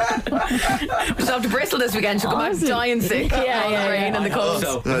 Just off to Bristol this weekend. She'll come out dying sick. Yeah, Rain yeah. and the cold.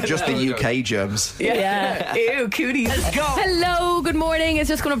 Just the UK germs. Yeah. Ew, cooties. Let's go. Hello, good morning. It's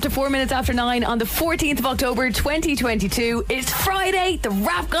just gone up to 4 minutes after 9 on the 14th of October 2022. It's Friday. The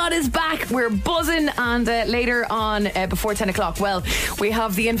Rap God is back. We're buzzing, and later on before 10 o'clock, well, we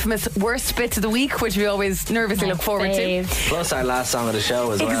have the infamous worst spits of the week, which we always nervously look forward to. Plus our last song of the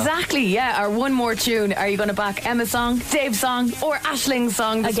show as well. Exactly, yeah. Our one more tune. Are you going to back Emma's song, Dave's song, or Aisling's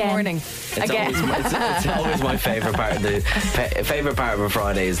song this morning? It's always my favourite part. The favourite part of a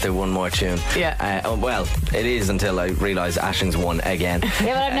Friday is the one more tune. Yeah. Well, it is until I realise Aisling's won again. Yeah,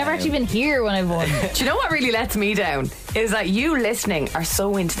 but I've never actually been here when I've won. Do you know what really lets me down? Is that you listening are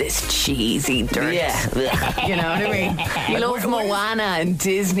so into this cheesy dirt. Yeah. You know what I mean? You love Moana and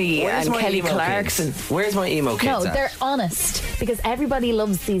Disney Where's and my Kelly emo Clarkson. kids? Where's my emo kids No, at? they're honest because everybody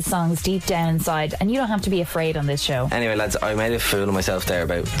loves these songs deep down inside, and you don't have to be afraid on this show. Anyway, lads, I made a fool of myself there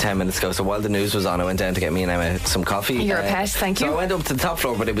about 10 minutes ago. So while the news was on, I went down to get me and Emma some coffee. You're a pest, thank you. So I went up to the top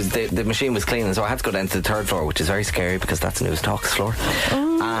floor, but it was the machine was cleaning, so I had to go down to the third floor, which is very scary because that's News Talk's floor.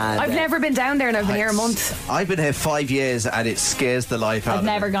 And, I've never been down there, and I've been here a month. I've been here 5 years and it scares the life out I've of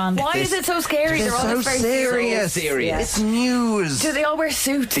me. never gone. Why is it so scary? They're all so just very serious. serious. It's news. Do they all wear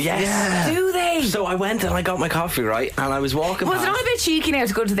suits? Yes. Yeah. Do they? So I went and I got my coffee, right? And I was walking Was it past. not a bit cheeky now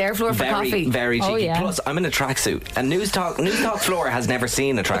to go to their floor for coffee? Very cheeky. Oh, yeah. Plus, I'm in a tracksuit, and News Talk floor has never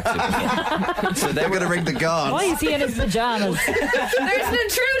seen a tracksuit. So They're going to ring the guards. Why is he in his pajamas? There's an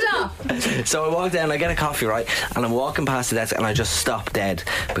intruder. So I walk down, I get a coffee, right? And I'm walking past the desk, and I just stop dead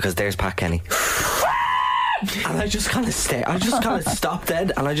because there's Pat Kenny. And I just kind of stare. I just kind of stop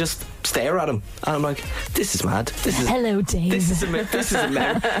dead, and I just stare at him, and I'm like, "This is mad. This is Hello, Dave. This is a memory. This is a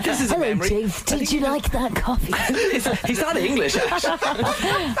Hello, memory." Dave. Did you like that coffee? He's not English, Ash.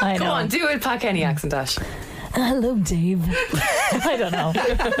 I know. Come on, do it, Pat Kenny accent, Ash. Hello, Dave. I don't know.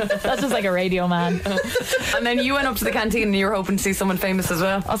 That's just like a radio man. And then you went up to the canteen and you were hoping to see someone famous as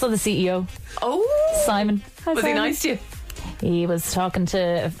well. Also the CEO. Oh, Simon. Hi, was Simon. he nice to you? He was talking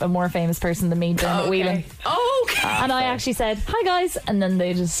to a more famous person than me down at Whelan. Okay. And I actually said, hi guys, and then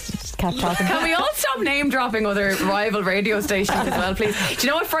they just kept talking. Can we all stop name dropping other rival radio stations as well, please? Do you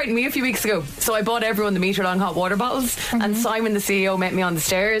know what frightened me a few weeks ago? So I bought everyone the metre long hot water bottles, and Simon, the CEO, met me on the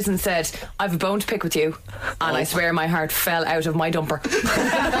stairs and said, I've a bone to pick with you. And I swear my heart fell out of my dumper.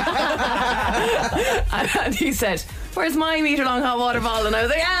 And he said, where's my metre long hot water bottle? And I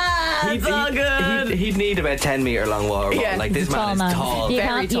was like, it's all good. He'd need about 10 metre long water bottle. Like, this man is tall. You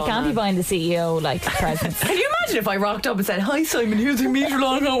can't be buying the CEO like presents. Can you imagine if I rocked up and said, hi Simon, here's your metre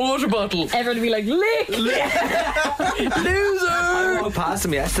long hot water bottle? Everyone would be like, lick. Loser. I walked past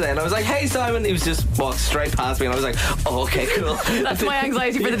him yesterday and I was like, hey Simon. He was just walked straight past me and I was like, oh, okay, cool. That's my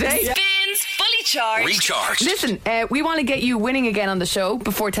anxiety for the day. Spins Fully Charged. Recharged. Listen, we want to get you winning again on the show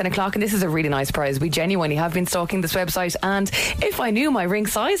before 10 o'clock, and this is a really nice prize. We genuinely have been stalking this website, and if I knew my ring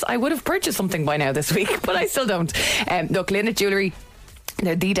size, I would have purchased something by now this week, but I still don't. Look, Linnet Jewellery,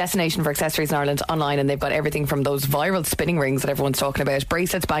 they're the destination for accessories in Ireland online, and they've got everything from those viral spinning rings that everyone's talking about,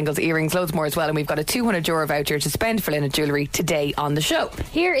 bracelets, bangles, earrings, loads more as well. And we've got a €200 voucher to spend for Linnet Jewellery today on the show.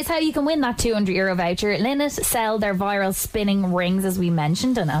 Here is how you can win that €200 voucher. Linnet sell their viral spinning rings, as we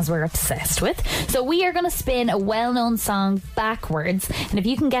mentioned, and as we're obsessed with. So we are going to spin a well-known song backwards, and if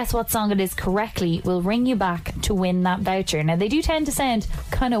you can guess what song it is correctly, we'll ring you back to win that voucher. Now, they do tend to sound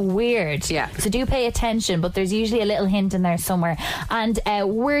kind of weird, so do pay attention, but there's usually a little hint in there somewhere. And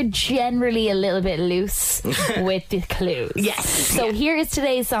we're generally a little bit loose with the clues. Yes. So here is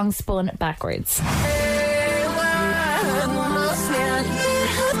today's song spun backwards.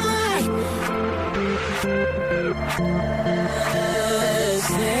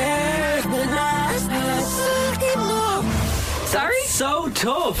 Sorry? So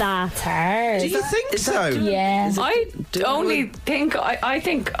tough. That's hard. Do you think so? Yeah. I only think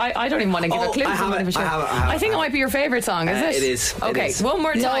I don't even want to give a clue. I have it. I think it might be your favourite song, is it? It is. Okay, It is. one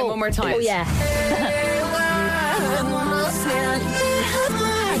more time. Oh, yeah.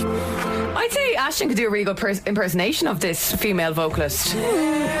 I'd say Ashton could do a really good impersonation of this female vocalist.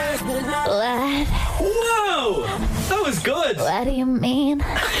 Whoa! That was good. What do you mean?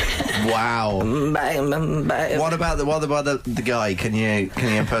 Wow. What about the guy? Can you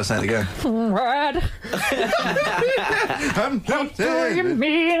impersonate the guy? What do you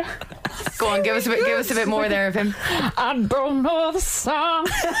mean? Go on, give us a bit more there of him. I don't know the song.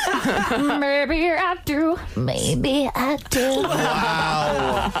 Maybe I do. Maybe I do.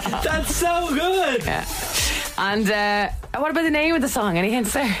 Wow. That's so good. Yeah. And what about the name of the song? Any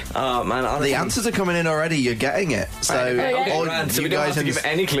hints there? Oh man, honestly. The answers are coming in already. You're getting it. So, Okay, all Grant, so you we don't guys have to give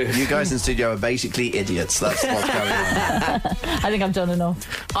any clues. You guys in studio are basically idiots. That's what's going on. I think I've done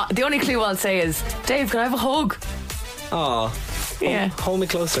enough. The only clue I'll say is, Dave, can I have a hug? Oh, Yeah. hold me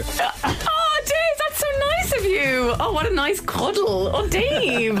closer. Oh, Dave, that's so nice of you. Oh, what a nice cuddle. Oh,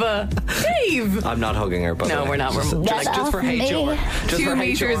 Dave. Dave. I'm not hugging her, but No, we're not. We're just for HR. Just 2 for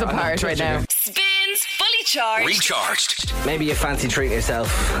meters HR, I'm not apart right touching now. her. Spins Fully Charged. Recharged. Maybe you fancy treating yourself,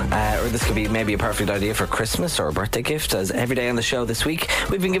 or this could be maybe a perfect idea for Christmas or a birthday gift. As every day on the show this week,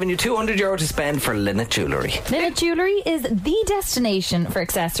 we've been giving you €200 to spend for Linnet Jewellery. Linnet Jewellery is the destination for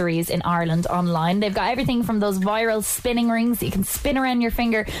accessories in Ireland online. They've got everything from those viral spinning rings that you can spin around your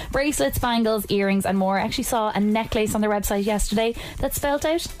finger, bracelets, bangles, earrings, and more. I actually saw a necklace on their website yesterday that spelled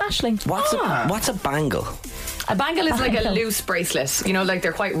out Aisling. What's a bangle? A bangle is like a loose bracelet. You know, like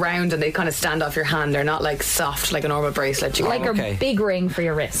they're quite round and they kind of stand off your hand. They're not like soft like a normal bracelet. Like a big ring for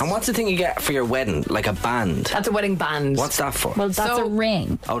your wrist. And what's the thing you get for your wedding? Like a band? That's a wedding band. What's that for? Well, that's a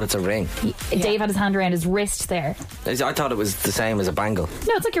ring. Oh, that's a ring. Dave had his hand around his wrist there. I thought it was the same as a bangle.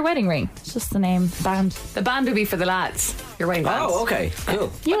 No, it's like your wedding ring. It's just the name band. The band would be for the lads. Your wedding band. Oh, okay,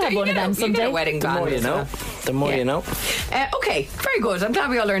 cool. You'll have one of them someday. You get a wedding band. The more you know. The more you know. Okay, very good. I'm glad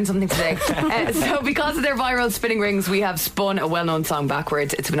we all learned something today. So because of their viral spinning rings, we have spun a well-known song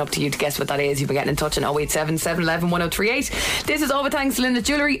backwards. It's been up to you to guess what that is. You've been getting in touch on 087 711 1038. This is all with thanks to Linnet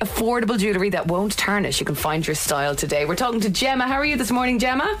Jewellery, affordable jewellery that won't tarnish. You can find your style today. We're talking to Gemma. How are you this morning,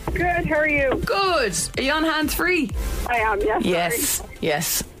 Gemma? Good, how are you? Good. Are you on hands free? I am, yes. Yes,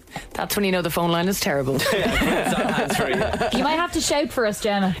 yes. That's when you know the phone line is terrible. You might have to shout for us,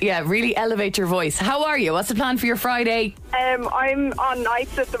 Gemma. Yeah, really elevate your voice. How are you? What's the plan for your Friday? I'm on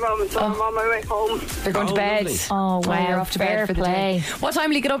nights at the moment, so I'm on my way home. You're going to bed. Lovely. Oh, wow. You're off to bed for the day. What time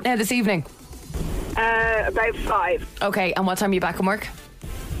will you get up now this evening? About 5. Okay, and what time are you back from work?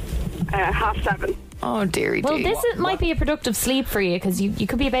 7:30. Oh, dearie. Well, might be a productive sleep for you because you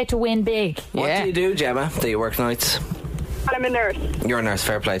could be about to win big. What do you do, Gemma, that you work nights? I'm a nurse. You're a nurse,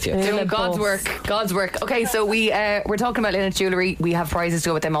 fair play to you. Doing God's work. God's work. Okay, so we're talking about Linnet Jewellery. We have prizes to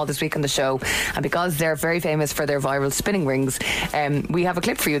go with them all this week on the show. And because they're very famous for their viral spinning rings, we have a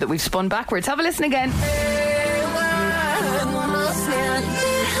clip for you that we've spun backwards. Have a listen again.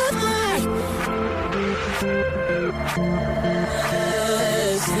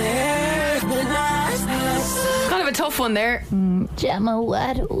 tough one there. Gemma,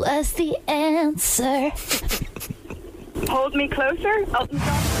 what was the answer? Hold Me Closer. Elton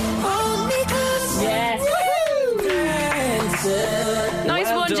John. Hold me close. Yes. Nice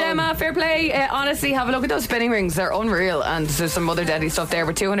Well one, done. Gemma. Fair play. Honestly, have a look at those spinning rings. They're unreal. And there's some other deadly stuff there.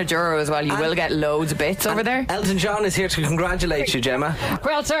 But €200 as well. You will get loads of bits over there. Elton John is here to congratulate you, Gemma.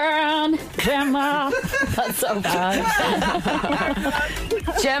 Well done, Gemma. That's so bad.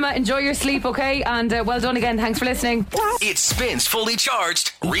 Gemma, enjoy your sleep, okay? And well done again. Thanks for listening. It spins fully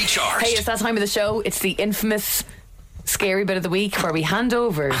charged, recharged. Hey, it's that time of the show. It's the infamous scary bit of the week where we hand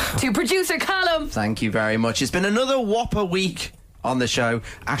over to producer Callum. Thank you very much. It's been another whopper week on the show.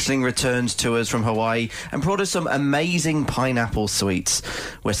 Aisling returned to us from Hawaii and brought us some amazing pineapple sweets.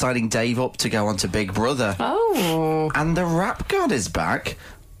 We're signing Dave up to go on to Big Brother. Oh. And the rap god is back.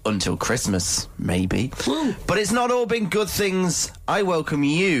 Until Christmas, maybe. But it's not all been good things. I welcome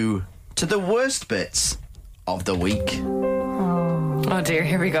you to the worst bits of the week. Oh dear,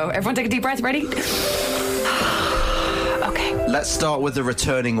 here we go. Everyone take a deep breath. Ready? Okay. Let's start with the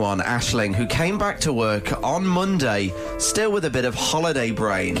returning one, Aisling, who came back to work on Monday, still with a bit of holiday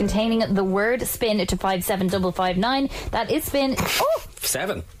brain. Containing the word spin to 57559. That is spin. Oh,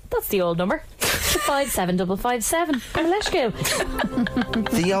 7. that's the old number. 57557. Oh, let's go.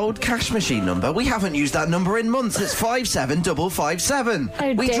 The old cash machine number. We haven't used that number in months. It's 57557.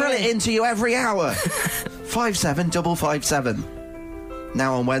 How We dare drill it you. into you every hour. 57557.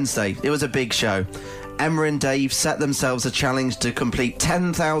 Now on Wednesday, it was a big show. Emma and Dave set themselves a challenge to complete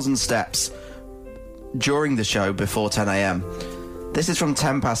 10,000 steps during the show before 10 a.m. This is from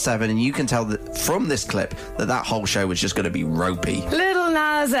 10 past 7, and you can tell that from this clip that whole show was just going to be ropey. Little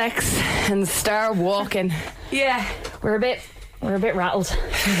Nas X and Star Walking. Yeah. We're a bit rattled.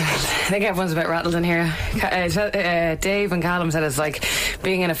 I think everyone's a bit rattled in here. Dave and Callum said it's like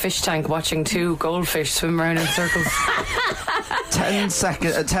being in a fish tank watching two goldfish swim around in circles.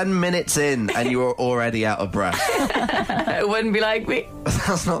 10 minutes in, and you were already out of breath. It wouldn't be like me.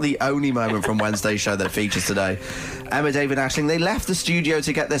 That's not the only moment from Wednesday's show that features today. Emma, Dave and Aisling, they left the studio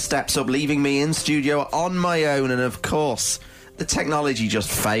to get their steps up, leaving me in studio on my own, and of course, the technology just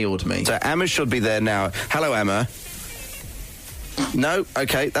failed me. So Emma should be there now. Hello, Emma. No?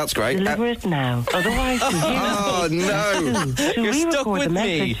 Okay, that's great. Deliver it now. Otherwise, oh, no. You're stuck with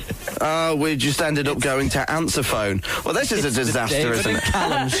me. Oh, we just ended up going to answer phone. Well, this is a disaster, David isn't and it?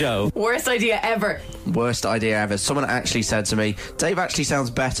 Callum show. Worst idea ever. Worst idea ever. Someone actually said to me, Dave actually sounds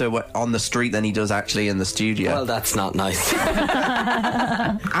better on the street than he does actually in the studio. Well, that's not nice.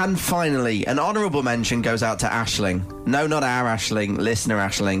 And finally, an honourable mention goes out to Aisling. No, not our Aisling, listener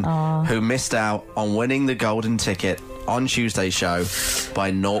Aisling, who missed out on winning the golden ticket on Tuesday's show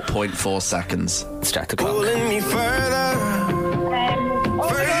by 0.4 seconds. Start the clock. Pulling me further.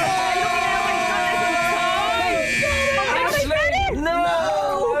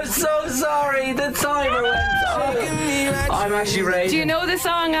 No, I'm so sorry. The timer went off. I'm actually raging. Do you know the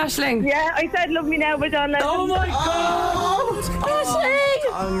song, Aisling? Yeah, I said Love Me Now by John Legend. Oh my god!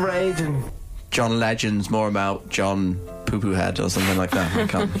 Aisling! I'm raging. John Legend's more about John Poo-Poo Head or something like that.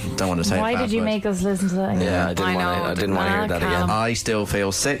 I don't want to say Why a bad did you word. make us listen to that? Yeah, I didn't want to hear that again. I still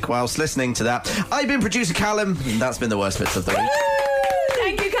feel sick whilst listening to that. I've been producer Callum, and that's been the worst bits of the week.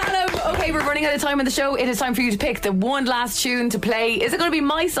 Thank you, Callum. Okay, we're running out of time on the show. It is time for you to pick the one last tune to play. Is it going to be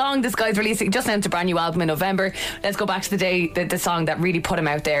my song? This guy's just announced a brand new album in November. Let's go back to the day, the song that really put him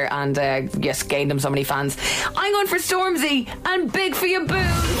out there and yes, gained him so many fans. I'm going for Stormzy and Big for Your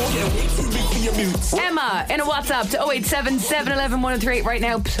Boots. Emma in a WhatsApp to 087 711 1038 right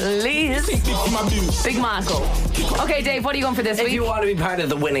now, please. Big Marco. Okay, Dave, what are you going for this If week? you want to be part of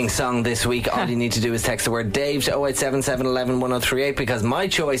the winning song this week, all you need to do is text the word Dave to 087 711 1038 because my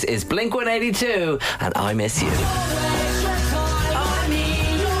choice is Blink 182 and I Miss You.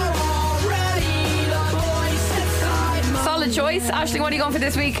 Solid choice. Aisling, what are you going for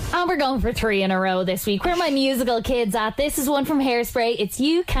this week? And we're going for 3 in a row this week. Where are my musical kids at? This is one from Hairspray. It's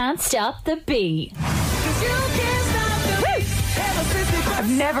You Can't Stop the Beat. I've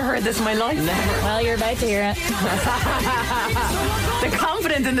never heard this in my life. Well, you're about to hear it. The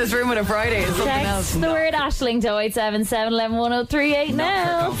confidence in this room on a Friday is something else. Text the word Aisling to 087 711 1038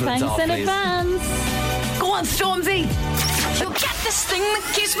 now. Thanks off, in please. advance. Go on, Stormzy. You got this thing that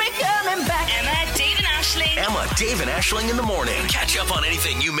keeps me coming back. Emma, Dave and Aisling. Emma, Dave and Aisling in the morning. Catch up on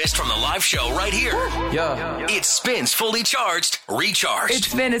anything you missed from the live show right here. Yeah. It spins fully charged, recharged. It's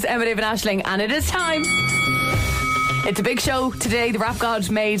Finn, it's Emma, Dave and Aisling, and it is time. It's a big show today. The Rap God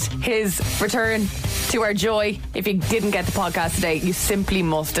made his return to our joy. If you didn't get the podcast today, you simply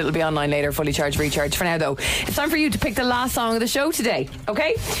must. It'll be online later, fully charged, recharged. For now, though, it's time for you to pick the last song of the show today,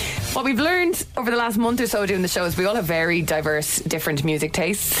 okay? What we've learned over the last month or so doing the show is we all have very diverse, different music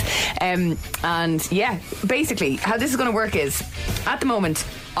tastes. And yeah, basically, how this is going to work is, at the moment,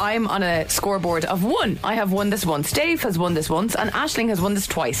 I'm on a scoreboard of 1. I have won this once. Dave has won this once, and Aisling has won this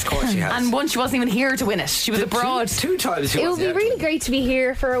twice. Of course she has. And once she wasn't even here to win it. She was abroad. Two times she It was. would be really great to be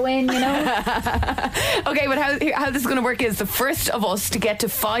here for a win, you know. Okay, but how this is going to work is the first of us to get to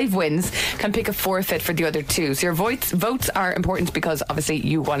 5 wins can pick a forfeit for the other 2. So your votes are important because obviously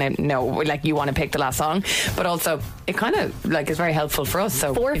you want to know, like, you want to pick the last song, but also it kind of like is very helpful for us.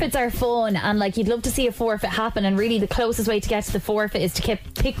 So forfeits are fun, and like you'd love to see a forfeit happen, and really the closest way to get to the forfeit is to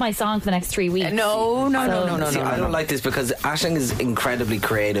pick my song for the next 3 weeks. No. See, I don't like this because Aisling is incredibly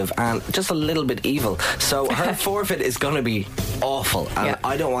creative and just a little bit evil. So her forfeit is going to be awful, and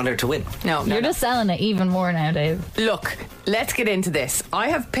I don't want her to win. No, You're just selling it even more now, Dave. Look, let's get into this. I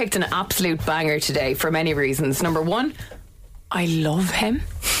have picked an absolute banger today for many reasons. Number 1, I love him.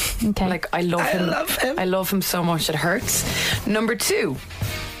 Okay. Like, I love him. I love him so much it hurts. Number 2,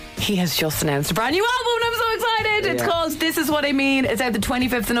 he has just announced a brand new album and I'm so excited. It's called This Is What I Mean. It's out the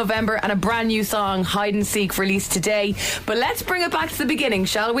 25th of November and a brand new song, Hide and Seek, released today. But let's bring it back to the beginning,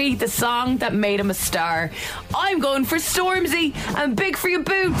 shall we? The song that made him a star. I'm going for Stormzy and Big for Your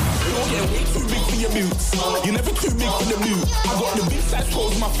Boots. You're way too big for your boots. You're never too big for the boot. I got the big size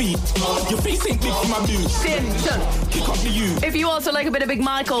toes on my feet. Your face ain't big for my boots. Kick up the you. If you also like a bit of Big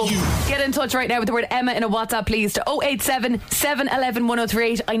Michael, get in touch right now with the word Emma in a WhatsApp, please, to 087 711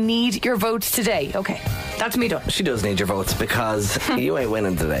 1038. I need your votes today. Okay, that's me done. She does need your votes because you ain't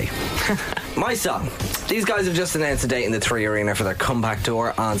winning today. My song. These guys have just announced a date in the 3 Arena for their comeback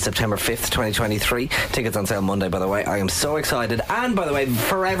tour on September 5th, 2023. Tickets on sale Monday, by the way. I am so excited. And, by the way,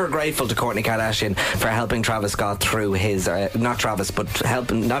 forever grateful to Kourtney Kardashian for helping Travis Scott through his... not Travis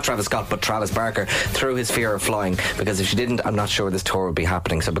Scott, but Travis Barker through his fear of flying. Because if she didn't, I'm not sure this tour would be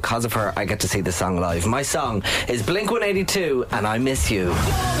happening. So because of her, I get to see the song live. My song is Blink-182 and I Miss You.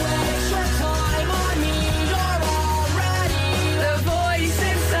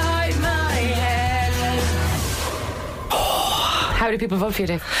 How do people vote for you,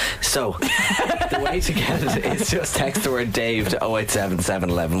 Dave? So, the way to get it is just text the word Dave to 087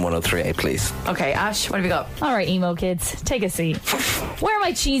 711 1038, please. Okay, Ash, what have you got? All right, emo kids, take a seat. Where are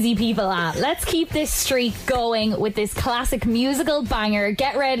my cheesy people at? Let's keep this streak going with this classic musical banger.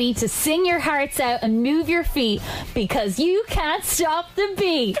 Get ready to sing your hearts out and move your feet because you can't stop the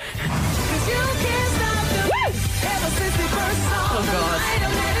beat. Oh, God.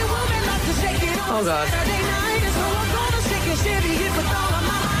 Oh, God.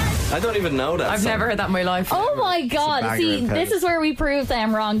 I don't even know that I've song. never heard that in my life. Oh my God. See, this is where we prove that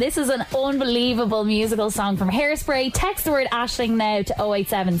I'm wrong. This is an unbelievable musical song from Hairspray. Text the word Aisling now to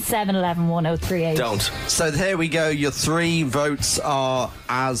 087 711 1038. Don't. So here we go. Your 3 votes are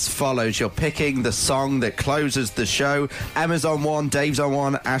as follows. You're picking the song that closes the show. Emma's on 1, Dave's on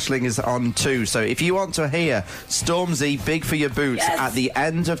 1, Aisling is on 2. So if you want to hear Stormzy, Big for Your Boots at the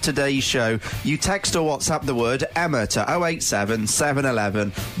end of today's show, you text or WhatsApp the word Emma to 087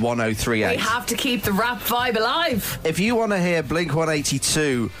 711 1038. We have to keep the rap vibe alive. If you want to hear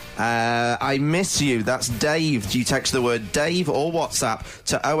Blink-182, I Miss You, that's Dave. You text the word Dave or WhatsApp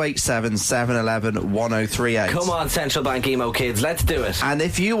to 087 711 1038. Come on, Central Bank emo kids, let's do it. And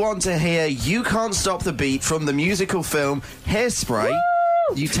if you want to hear You Can't Stop the Beat from the musical film Hairspray,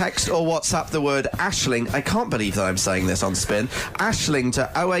 you text or WhatsApp the word Aisling. I can't believe that I'm saying this on Spin. Aisling to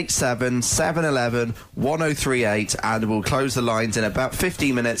 087 711 1038, and we'll close the lines in about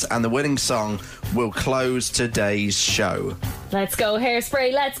 15 minutes, and the winning song will close today's show. Let's go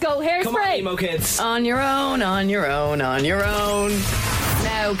Hairspray. Let's go Hairspray. Come on, emo kids. On your own, on your own, on your own.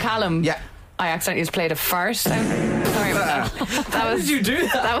 Now, Callum. Yeah. I accidentally just played a farce. Sorry about that. How did you do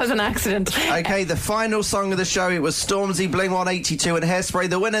that? That was an accident. Okay, the final song of the show, it was Stormzy, Blink-182 and Hairspray.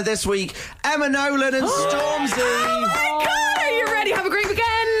 The winner this week, Emma Nolan and Stormzy. Oh my God, are you ready? Have a great weekend.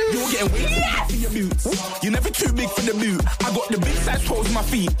 You're getting way too big for your boots. You're never too big for the boot. I got the big size toes on my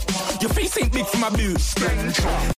feet. Your face ain't big for my boots.